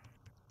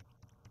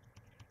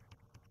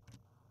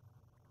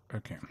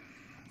 Okay.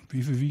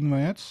 Wie viel wiegen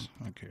wir jetzt?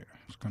 Okay,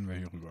 das können wir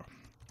hier rüber.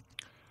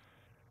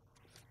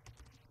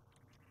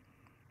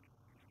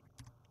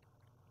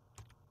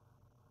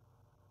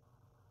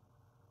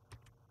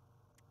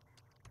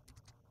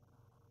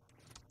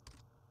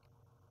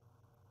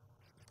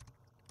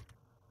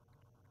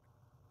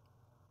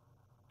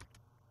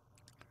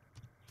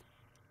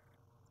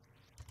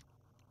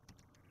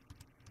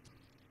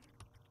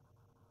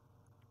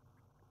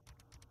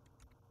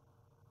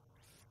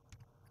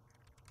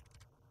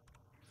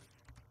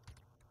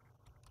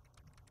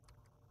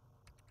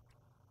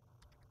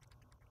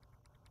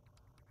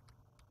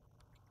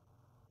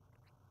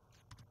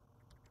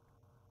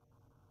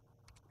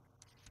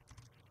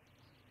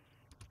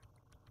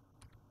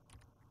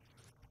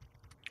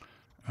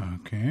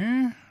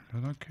 Okay,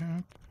 Leather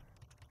Cap.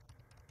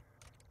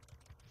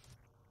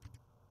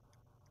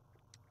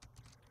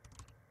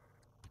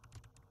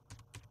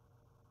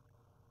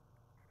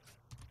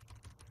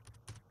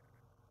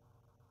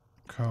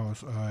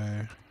 Chaos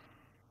Eye.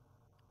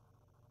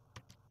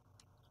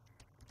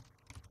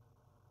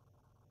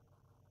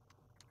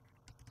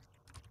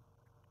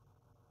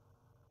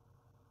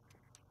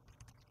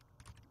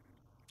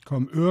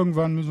 Komm,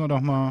 irgendwann müssen wir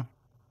doch mal...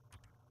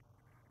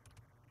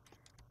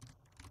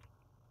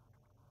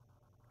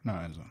 Na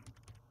also.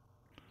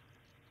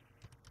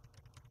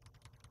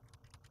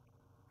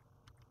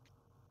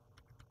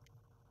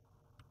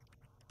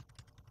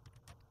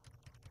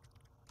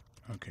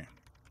 Okay.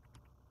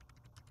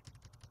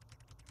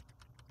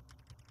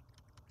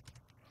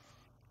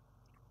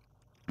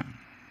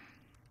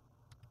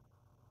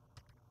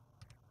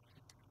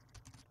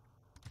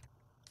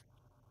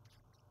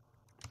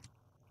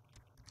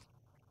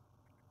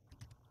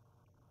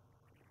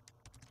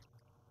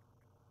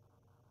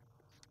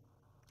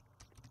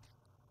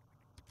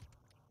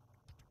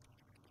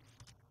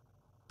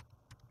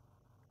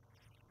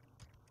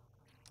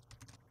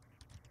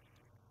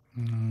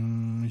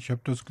 Ich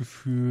habe das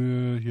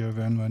Gefühl, hier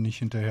werden wir nicht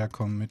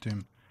hinterherkommen mit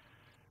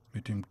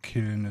dem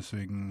Killen,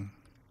 deswegen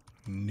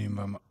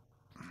nehmen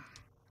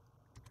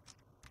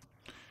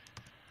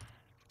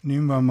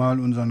wir mal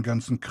unseren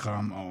ganzen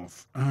Kram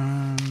auf.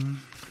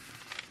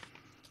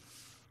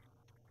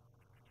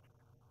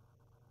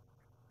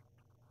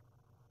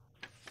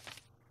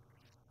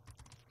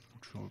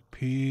 Control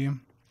P,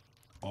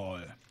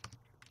 All.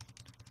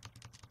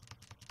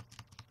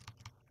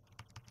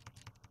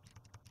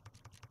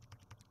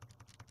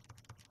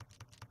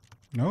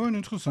 Ja, ein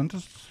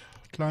interessantes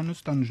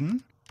kleines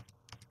Dungeon.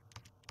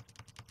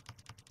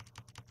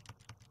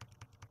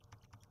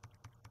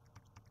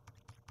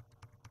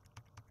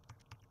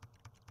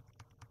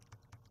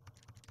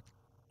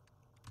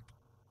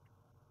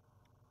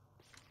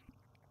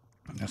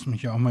 Was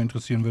mich ja auch mal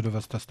interessieren würde,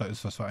 was das da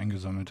ist, was wir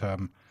eingesammelt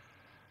haben.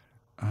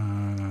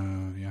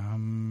 Wir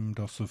haben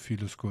doch so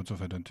viele Codes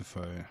of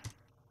Identify.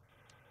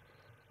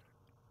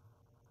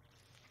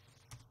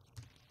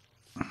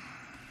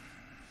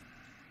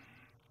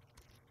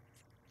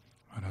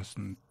 War das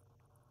ein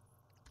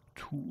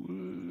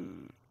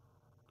Tool?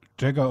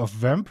 Dagger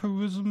of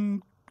Vampirism,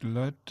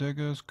 Glide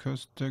Daggers,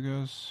 Cursed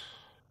Daggers,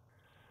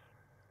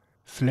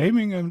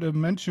 Flaming and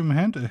Adamantium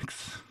Hand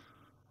Axe.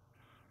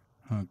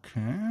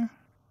 Okay.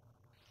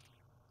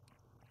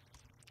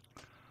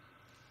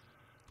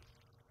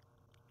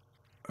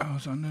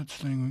 Aus Undead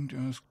Winged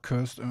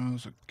Cursed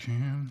Arrows,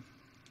 okay.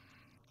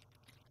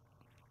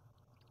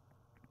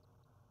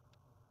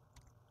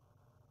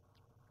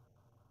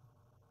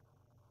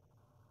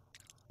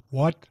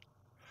 What?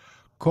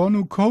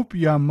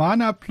 Cornucopia,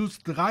 Mana plus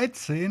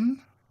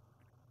 13?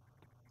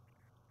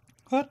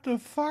 What the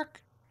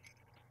fuck?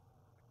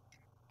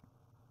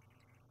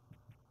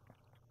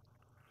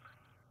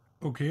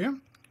 Okay.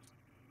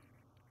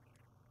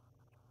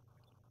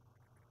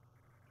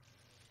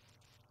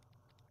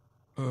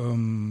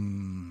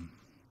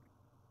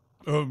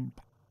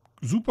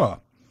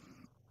 Super.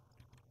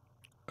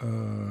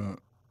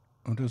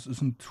 Und das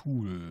ist ein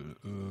Tool.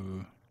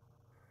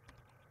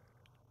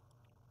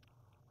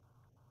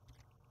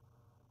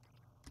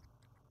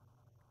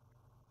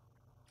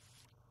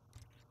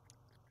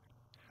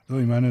 So,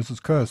 ich meine, es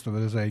ist cursed, aber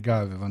das ist ja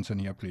egal. Wir wollen es ja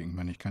nicht ablegen. Ich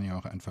meine, ich kann ja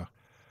auch einfach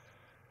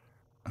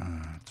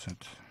Z.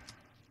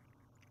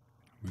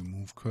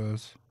 Remove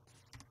Curse.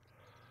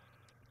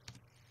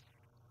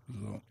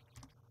 So.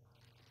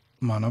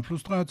 Mana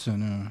plus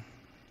 13,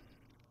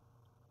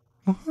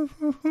 ja.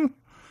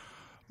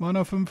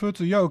 Mana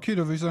 45. Ja, okay,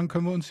 da würde ich sagen,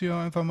 können wir uns hier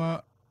einfach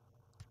mal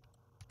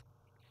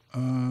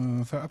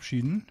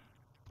verabschieden.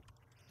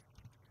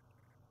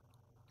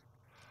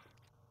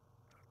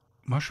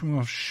 Mushroom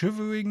of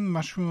Shivering,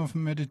 Mushroom of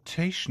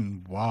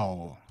Meditation.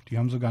 Wow. Die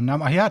haben sogar einen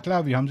Namen. Ach ja,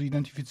 klar, wir haben sie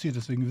identifiziert,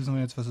 deswegen wissen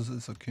wir jetzt, was es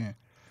ist. Okay.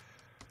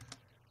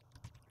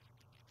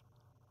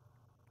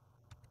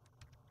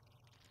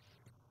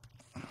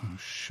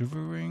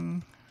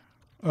 Shivering.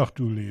 Ach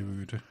du liebe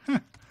Güte.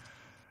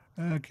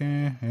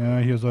 Okay. Ja,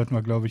 hier sollten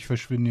wir, glaube ich,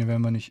 verschwinden. Hier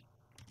werden wir nicht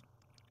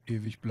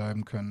ewig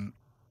bleiben können.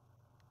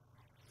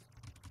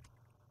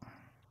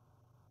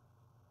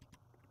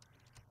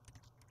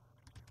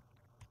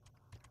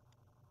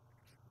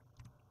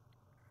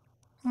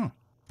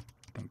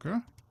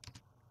 Danke.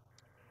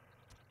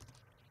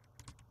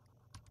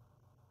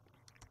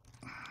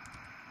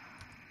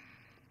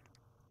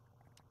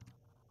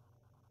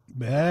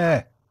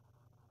 Bäh.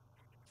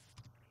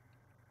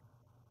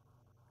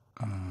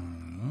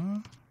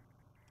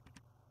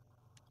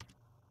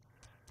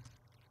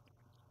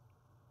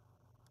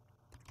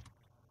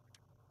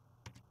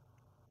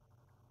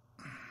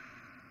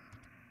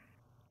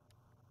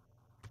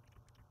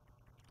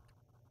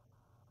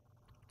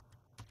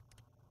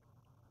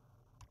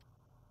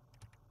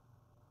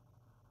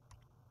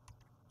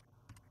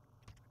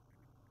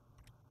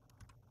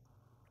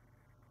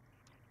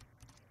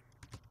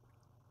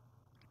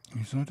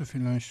 Ich sollte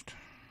vielleicht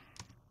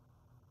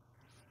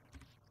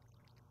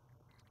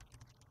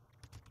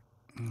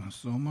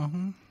das so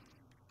machen.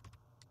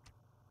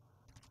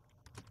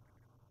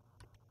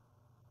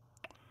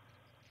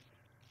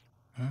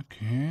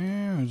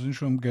 Okay, wir sind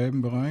schon im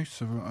gelben Bereich.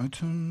 Several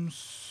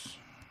Items.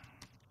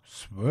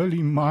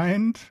 Swirly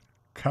Mind.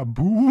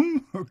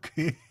 Kaboom.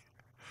 Okay.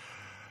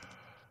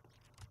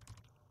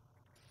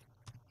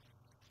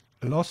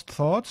 Lost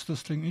Thoughts,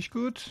 das klingt nicht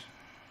gut.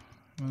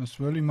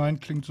 Swirly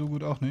Mind klingt so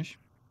gut auch nicht.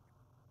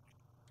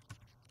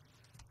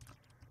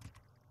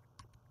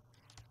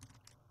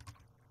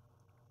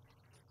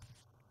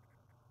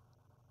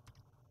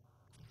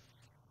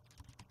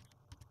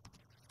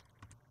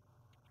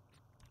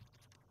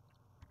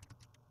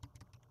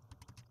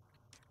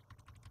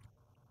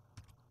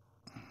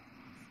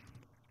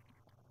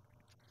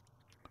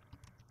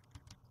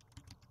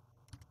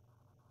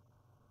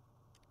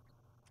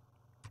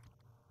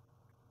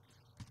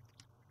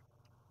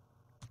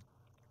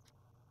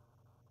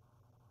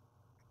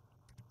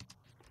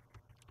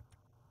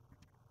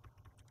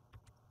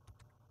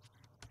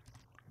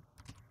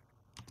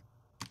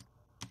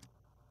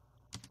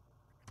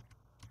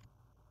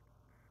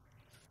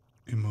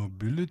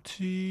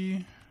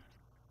 Immobility.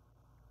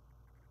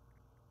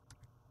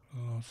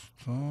 Lost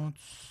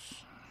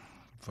Thoughts.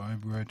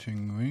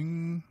 Vibrating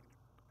Ring.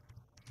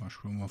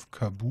 Mushroom of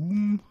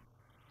Kaboom.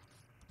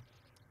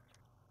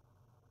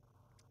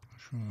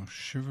 Mushroom of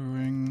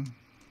Shivering.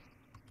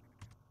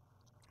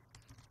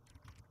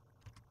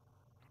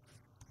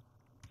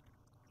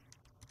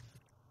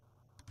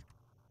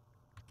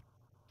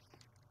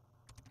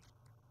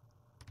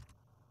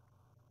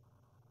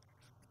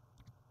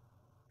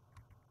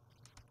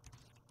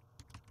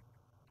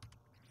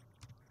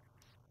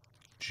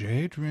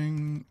 Jade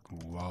Ring.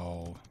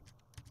 Wow.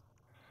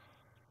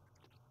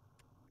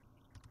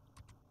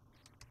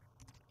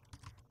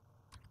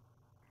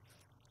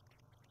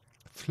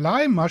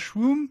 Fly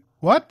Mushroom?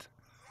 What?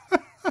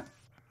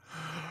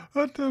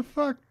 What the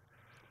fuck?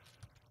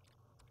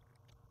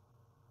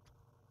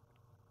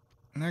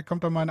 Na,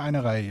 kommt doch mal in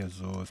eine Reihe hier.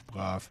 So, ist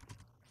brav.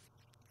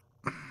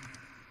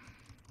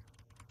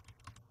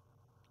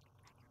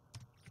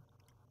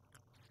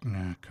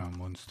 Na, kein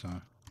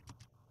Monster.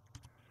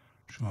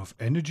 Schon mal auf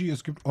Energy.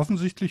 Es gibt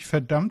offensichtlich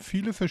verdammt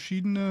viele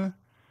verschiedene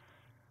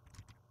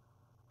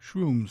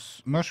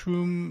Shrooms.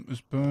 Mushroom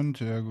ist burnt.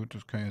 Ja gut,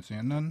 das kann ich jetzt nicht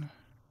ändern.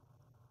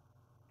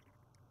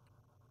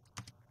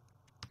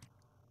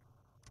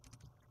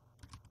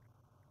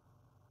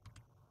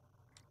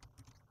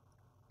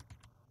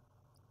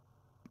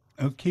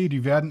 Okay,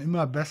 die werden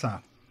immer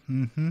besser.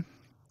 Mhm.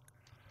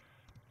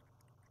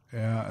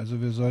 Ja,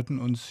 also wir sollten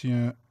uns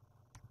hier...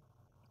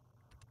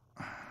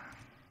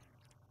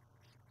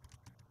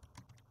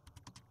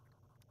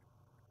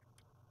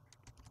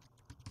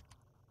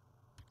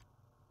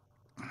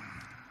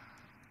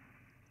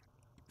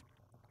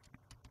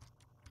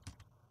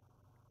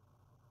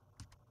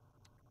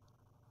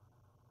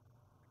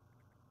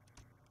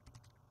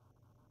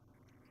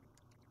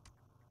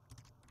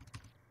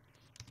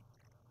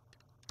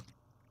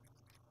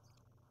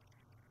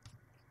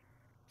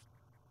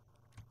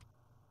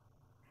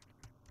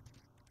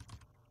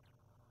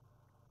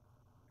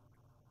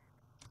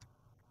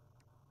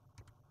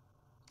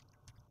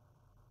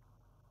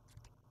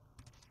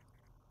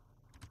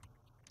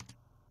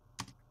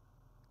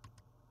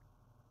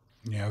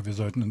 Ja, wir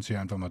sollten uns hier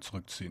einfach mal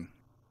zurückziehen.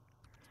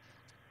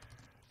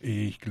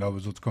 Ich glaube,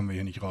 sonst kommen wir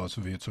hier nicht raus,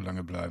 wenn wir hier zu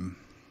lange bleiben.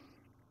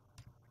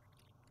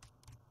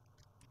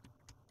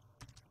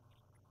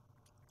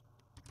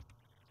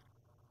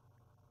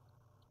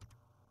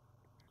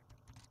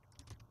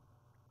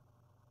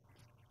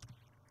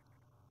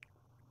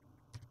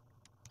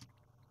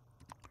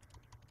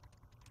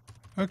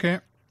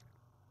 Okay.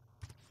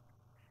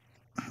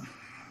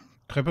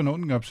 Treppe nach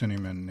unten gab es ja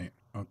nicht mehr. Nee,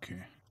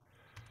 okay.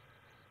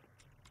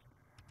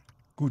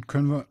 Gut,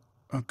 können wir...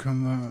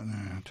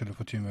 Naja,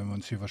 teleportieren werden wir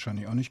uns hier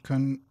wahrscheinlich auch nicht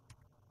können.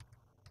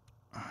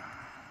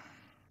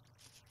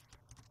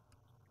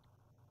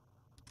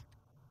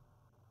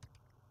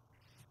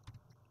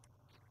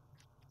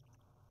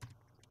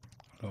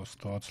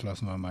 Lost Thoughts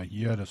lassen wir mal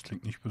hier. Das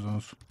klingt nicht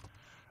besonders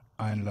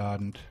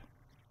einladend.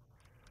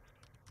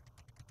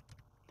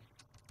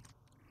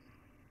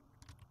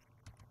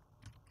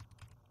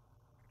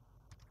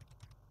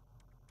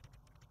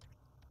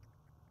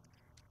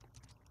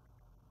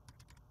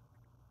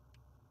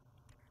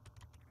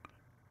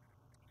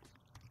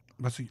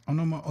 Was ich auch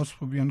nochmal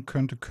ausprobieren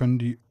könnte, können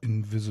die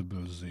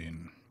Invisible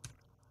sehen.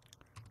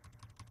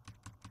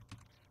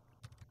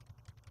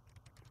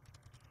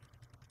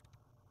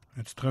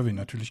 Jetzt treffe ich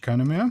natürlich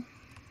keine mehr.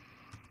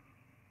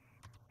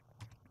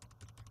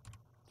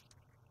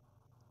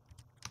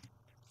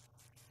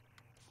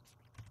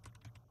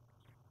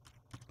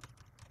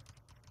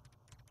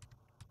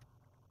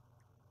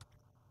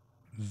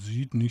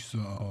 Sieht nicht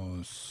so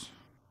aus.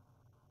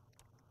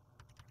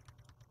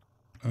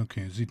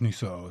 Okay, sieht nicht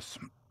so aus.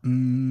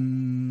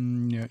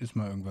 Ja, ist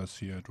mal irgendwas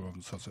hier.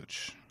 Dwarven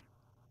Sausage.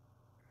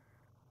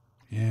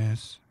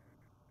 Yes.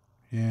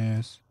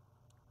 Yes.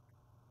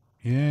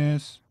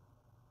 Yes.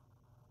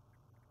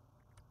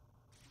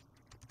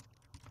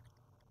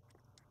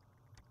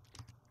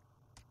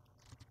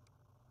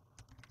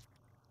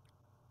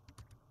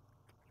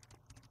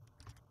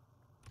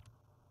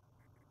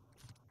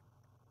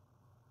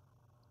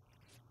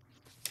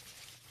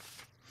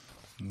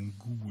 Ein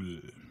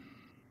Ghoul.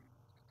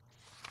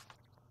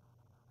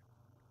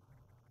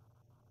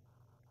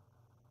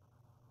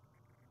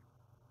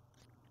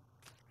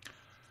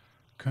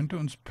 Könnte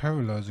uns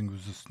Paralyzing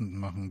Resistant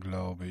machen,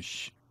 glaube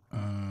ich.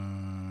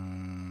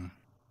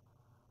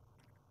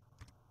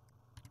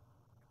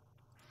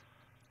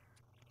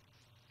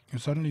 You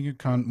suddenly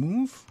can't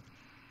move.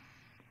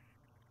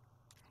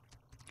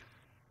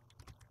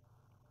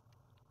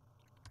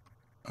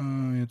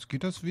 Jetzt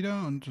geht das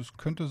wieder und es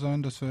könnte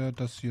sein, dass wir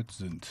das jetzt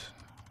sind.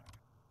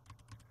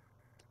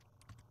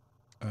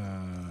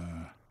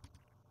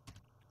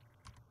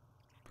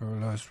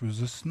 Paralyzed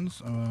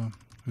Resistance, aber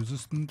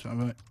Resistant,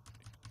 aber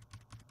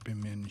bin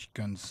mir nicht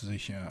ganz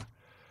sicher.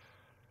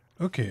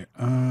 Okay,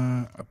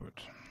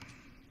 gut.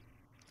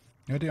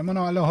 Ja, die immer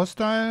noch alle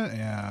hostile?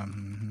 Ja,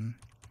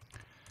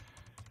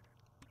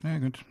 na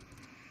gut.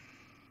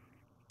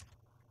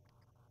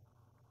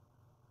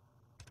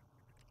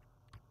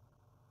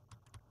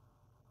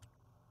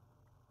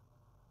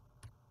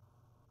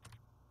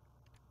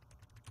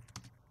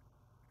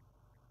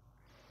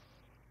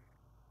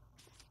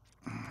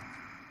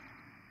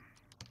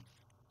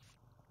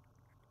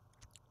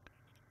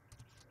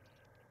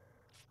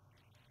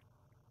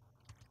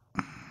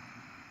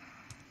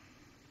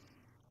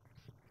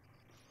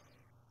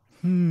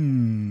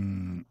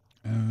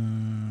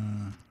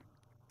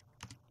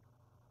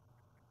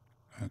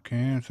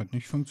 Okay, das hat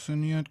nicht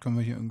funktioniert. Kommen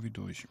wir hier irgendwie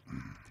durch.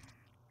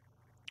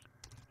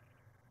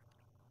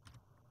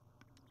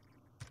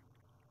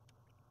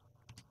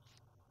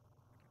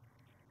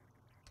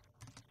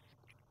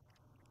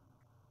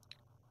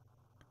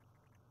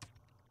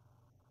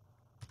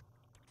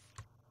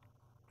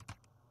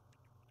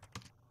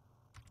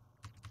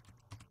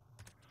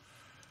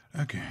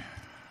 Okay.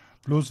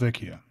 Bloß weg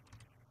hier.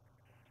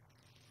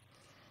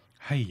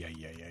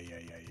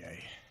 Heieieiei.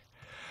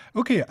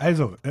 Okay,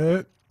 also,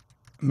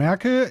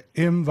 merke,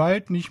 im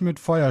Wald nicht mit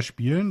Feuer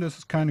spielen. Das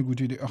ist keine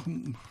gute Idee. Ach,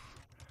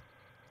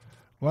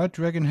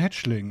 White Dragon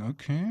Hatchling,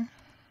 okay.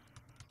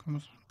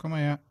 Komm mal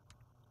her.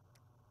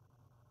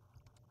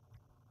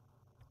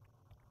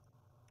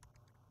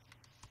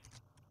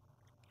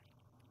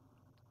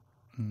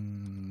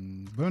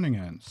 Burning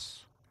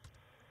Hands.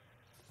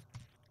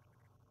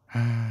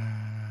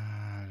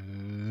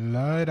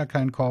 Leider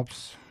kein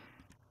Korps.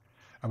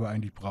 Aber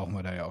eigentlich brauchen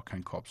wir da ja auch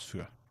keinen Korps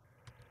für.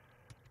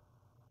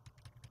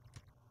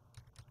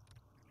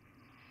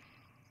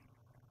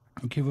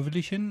 Okay, wo will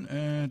ich hin?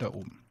 Da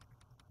oben.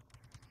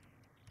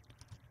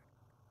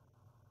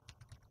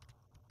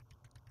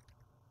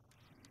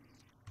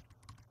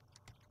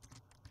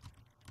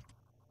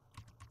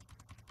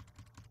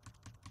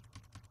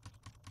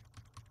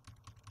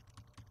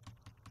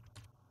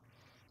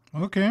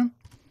 Okay.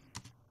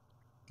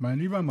 Mein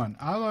lieber Mann.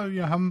 Aber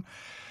wir haben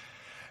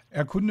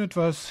erkundet,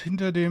 was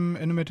hinter dem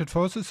Animated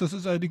Force ist. Das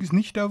ist allerdings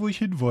nicht da, wo ich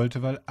hin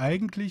wollte, weil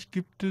eigentlich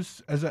gibt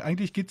es, also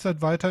eigentlich geht es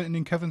halt weiter in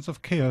den Caverns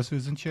of Chaos. Wir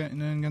sind ja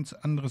in ein ganz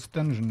anderes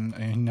Dungeon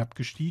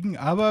hinabgestiegen,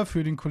 aber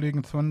für den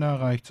Kollegen Thunder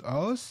reicht's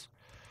aus.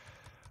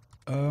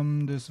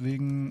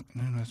 Deswegen,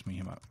 lass mich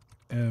hier mal,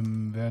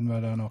 werden wir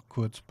da noch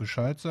kurz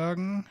Bescheid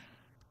sagen.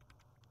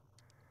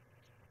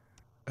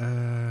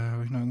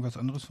 Habe ich noch irgendwas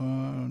anderes vor?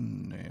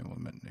 Nee, im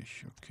Moment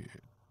nicht. Okay.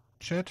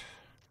 Chat.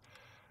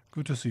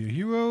 Good to see you,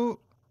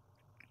 Hero.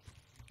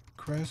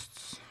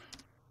 Quests.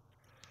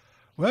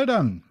 Well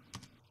done.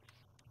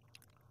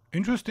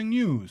 Interesting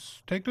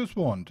news. Take this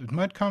wand. It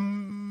might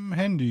come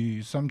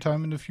handy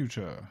sometime in the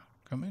future.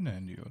 Come in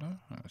handy, oder?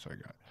 Ja, ist ja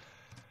egal.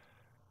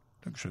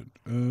 Dankeschön.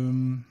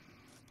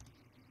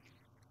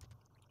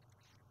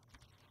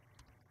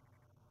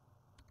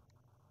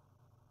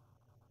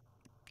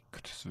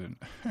 Gottes Willen.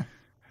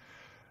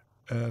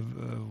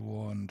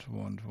 Wand.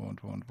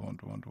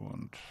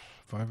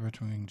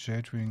 Vibrating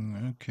Jade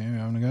Ring. Okay,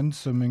 wir haben eine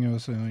ganze Menge,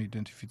 was wir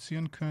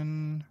identifizieren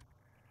können.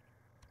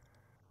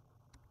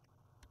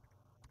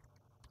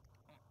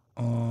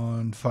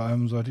 Und vor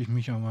allem sollte ich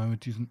mich auch mal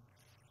mit diesen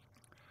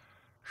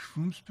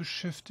Shrooms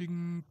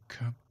beschäftigen.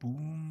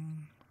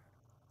 Kaboom.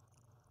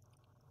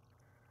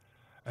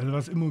 Also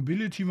was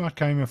Immobility macht,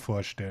 kann ich mir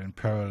vorstellen.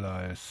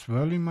 Paralyze.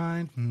 Swirly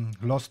Mind.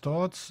 Lost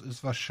Thoughts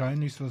ist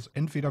wahrscheinlich sowas,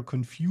 entweder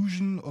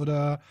Confusion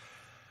oder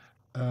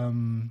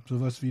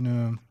sowas wie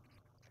eine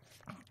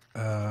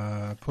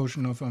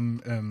Potion of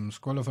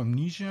Scroll of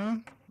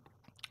Amnesia.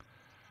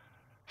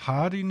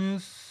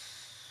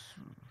 Hardiness.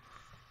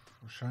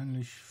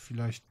 Wahrscheinlich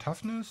vielleicht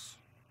Toughness.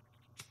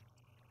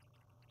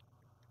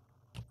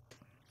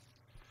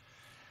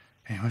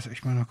 Hey, ich muss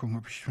echt mal noch gucken,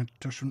 ob ich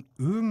da schon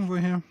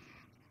irgendwoher...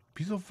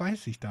 Wieso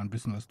weiß ich da ein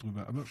bisschen was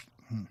drüber? Aber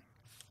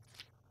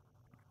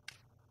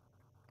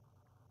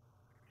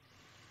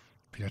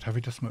vielleicht habe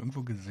ich das mal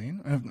irgendwo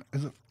gesehen.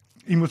 Also,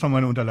 ich muss noch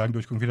meine Unterlagen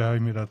durchgucken. Wieder habe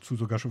ich mir dazu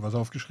sogar schon was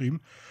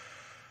aufgeschrieben.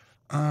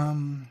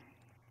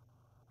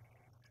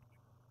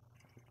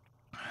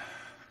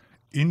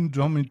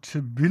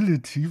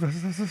 Indomitability,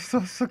 was ist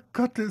das? Oh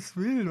Gottes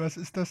Willen, was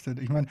ist das denn?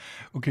 Ich meine,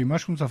 okay,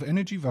 Mushrooms of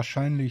Energy,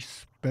 wahrscheinlich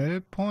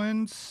Spell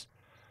Points.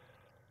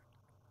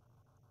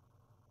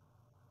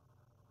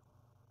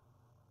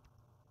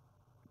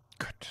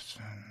 Gottes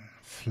Willen.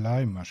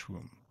 Fly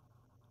Mushroom.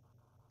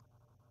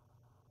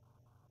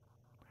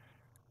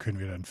 Können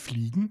wir dann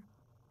fliegen?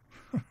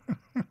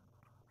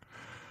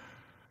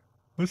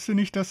 wusste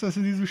nicht, dass das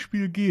in diesem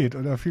Spiel geht.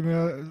 Oder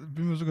vielmehr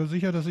bin mir sogar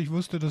sicher, dass ich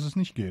wusste, dass es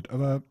nicht geht.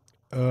 Aber,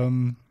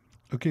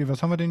 okay,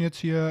 was haben wir denn jetzt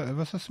hier?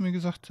 Was hast du mir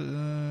gesagt?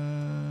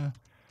 Irgendeine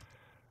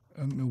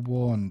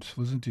Wand.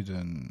 Wo sind die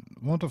denn?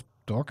 Wand of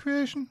Door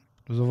Creation?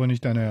 Das ist aber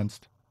nicht dein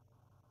Ernst.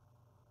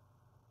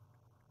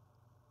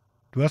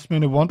 Du hast mir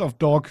eine Wand of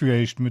Door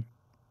Creation mit.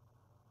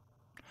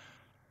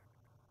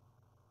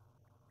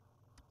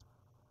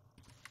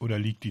 Oder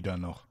liegt die da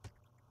noch?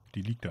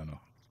 Die liegt da noch.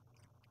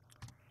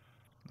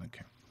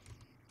 Okay,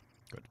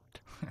 gut.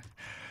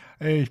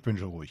 Ich bin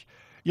schon ruhig.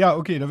 Ja,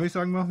 okay, da würde ich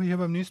sagen, machen wir hier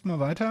beim nächsten Mal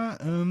weiter.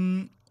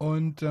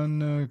 Und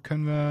dann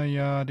können wir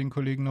ja den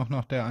Kollegen noch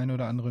nach der einen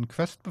oder anderen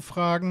Quest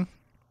befragen.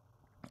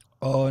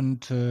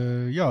 Und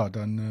ja,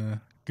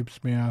 dann gibt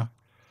es mehr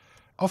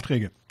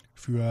Aufträge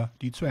für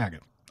die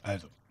Zwerge.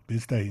 Also,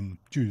 bis dahin.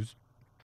 Tschüss.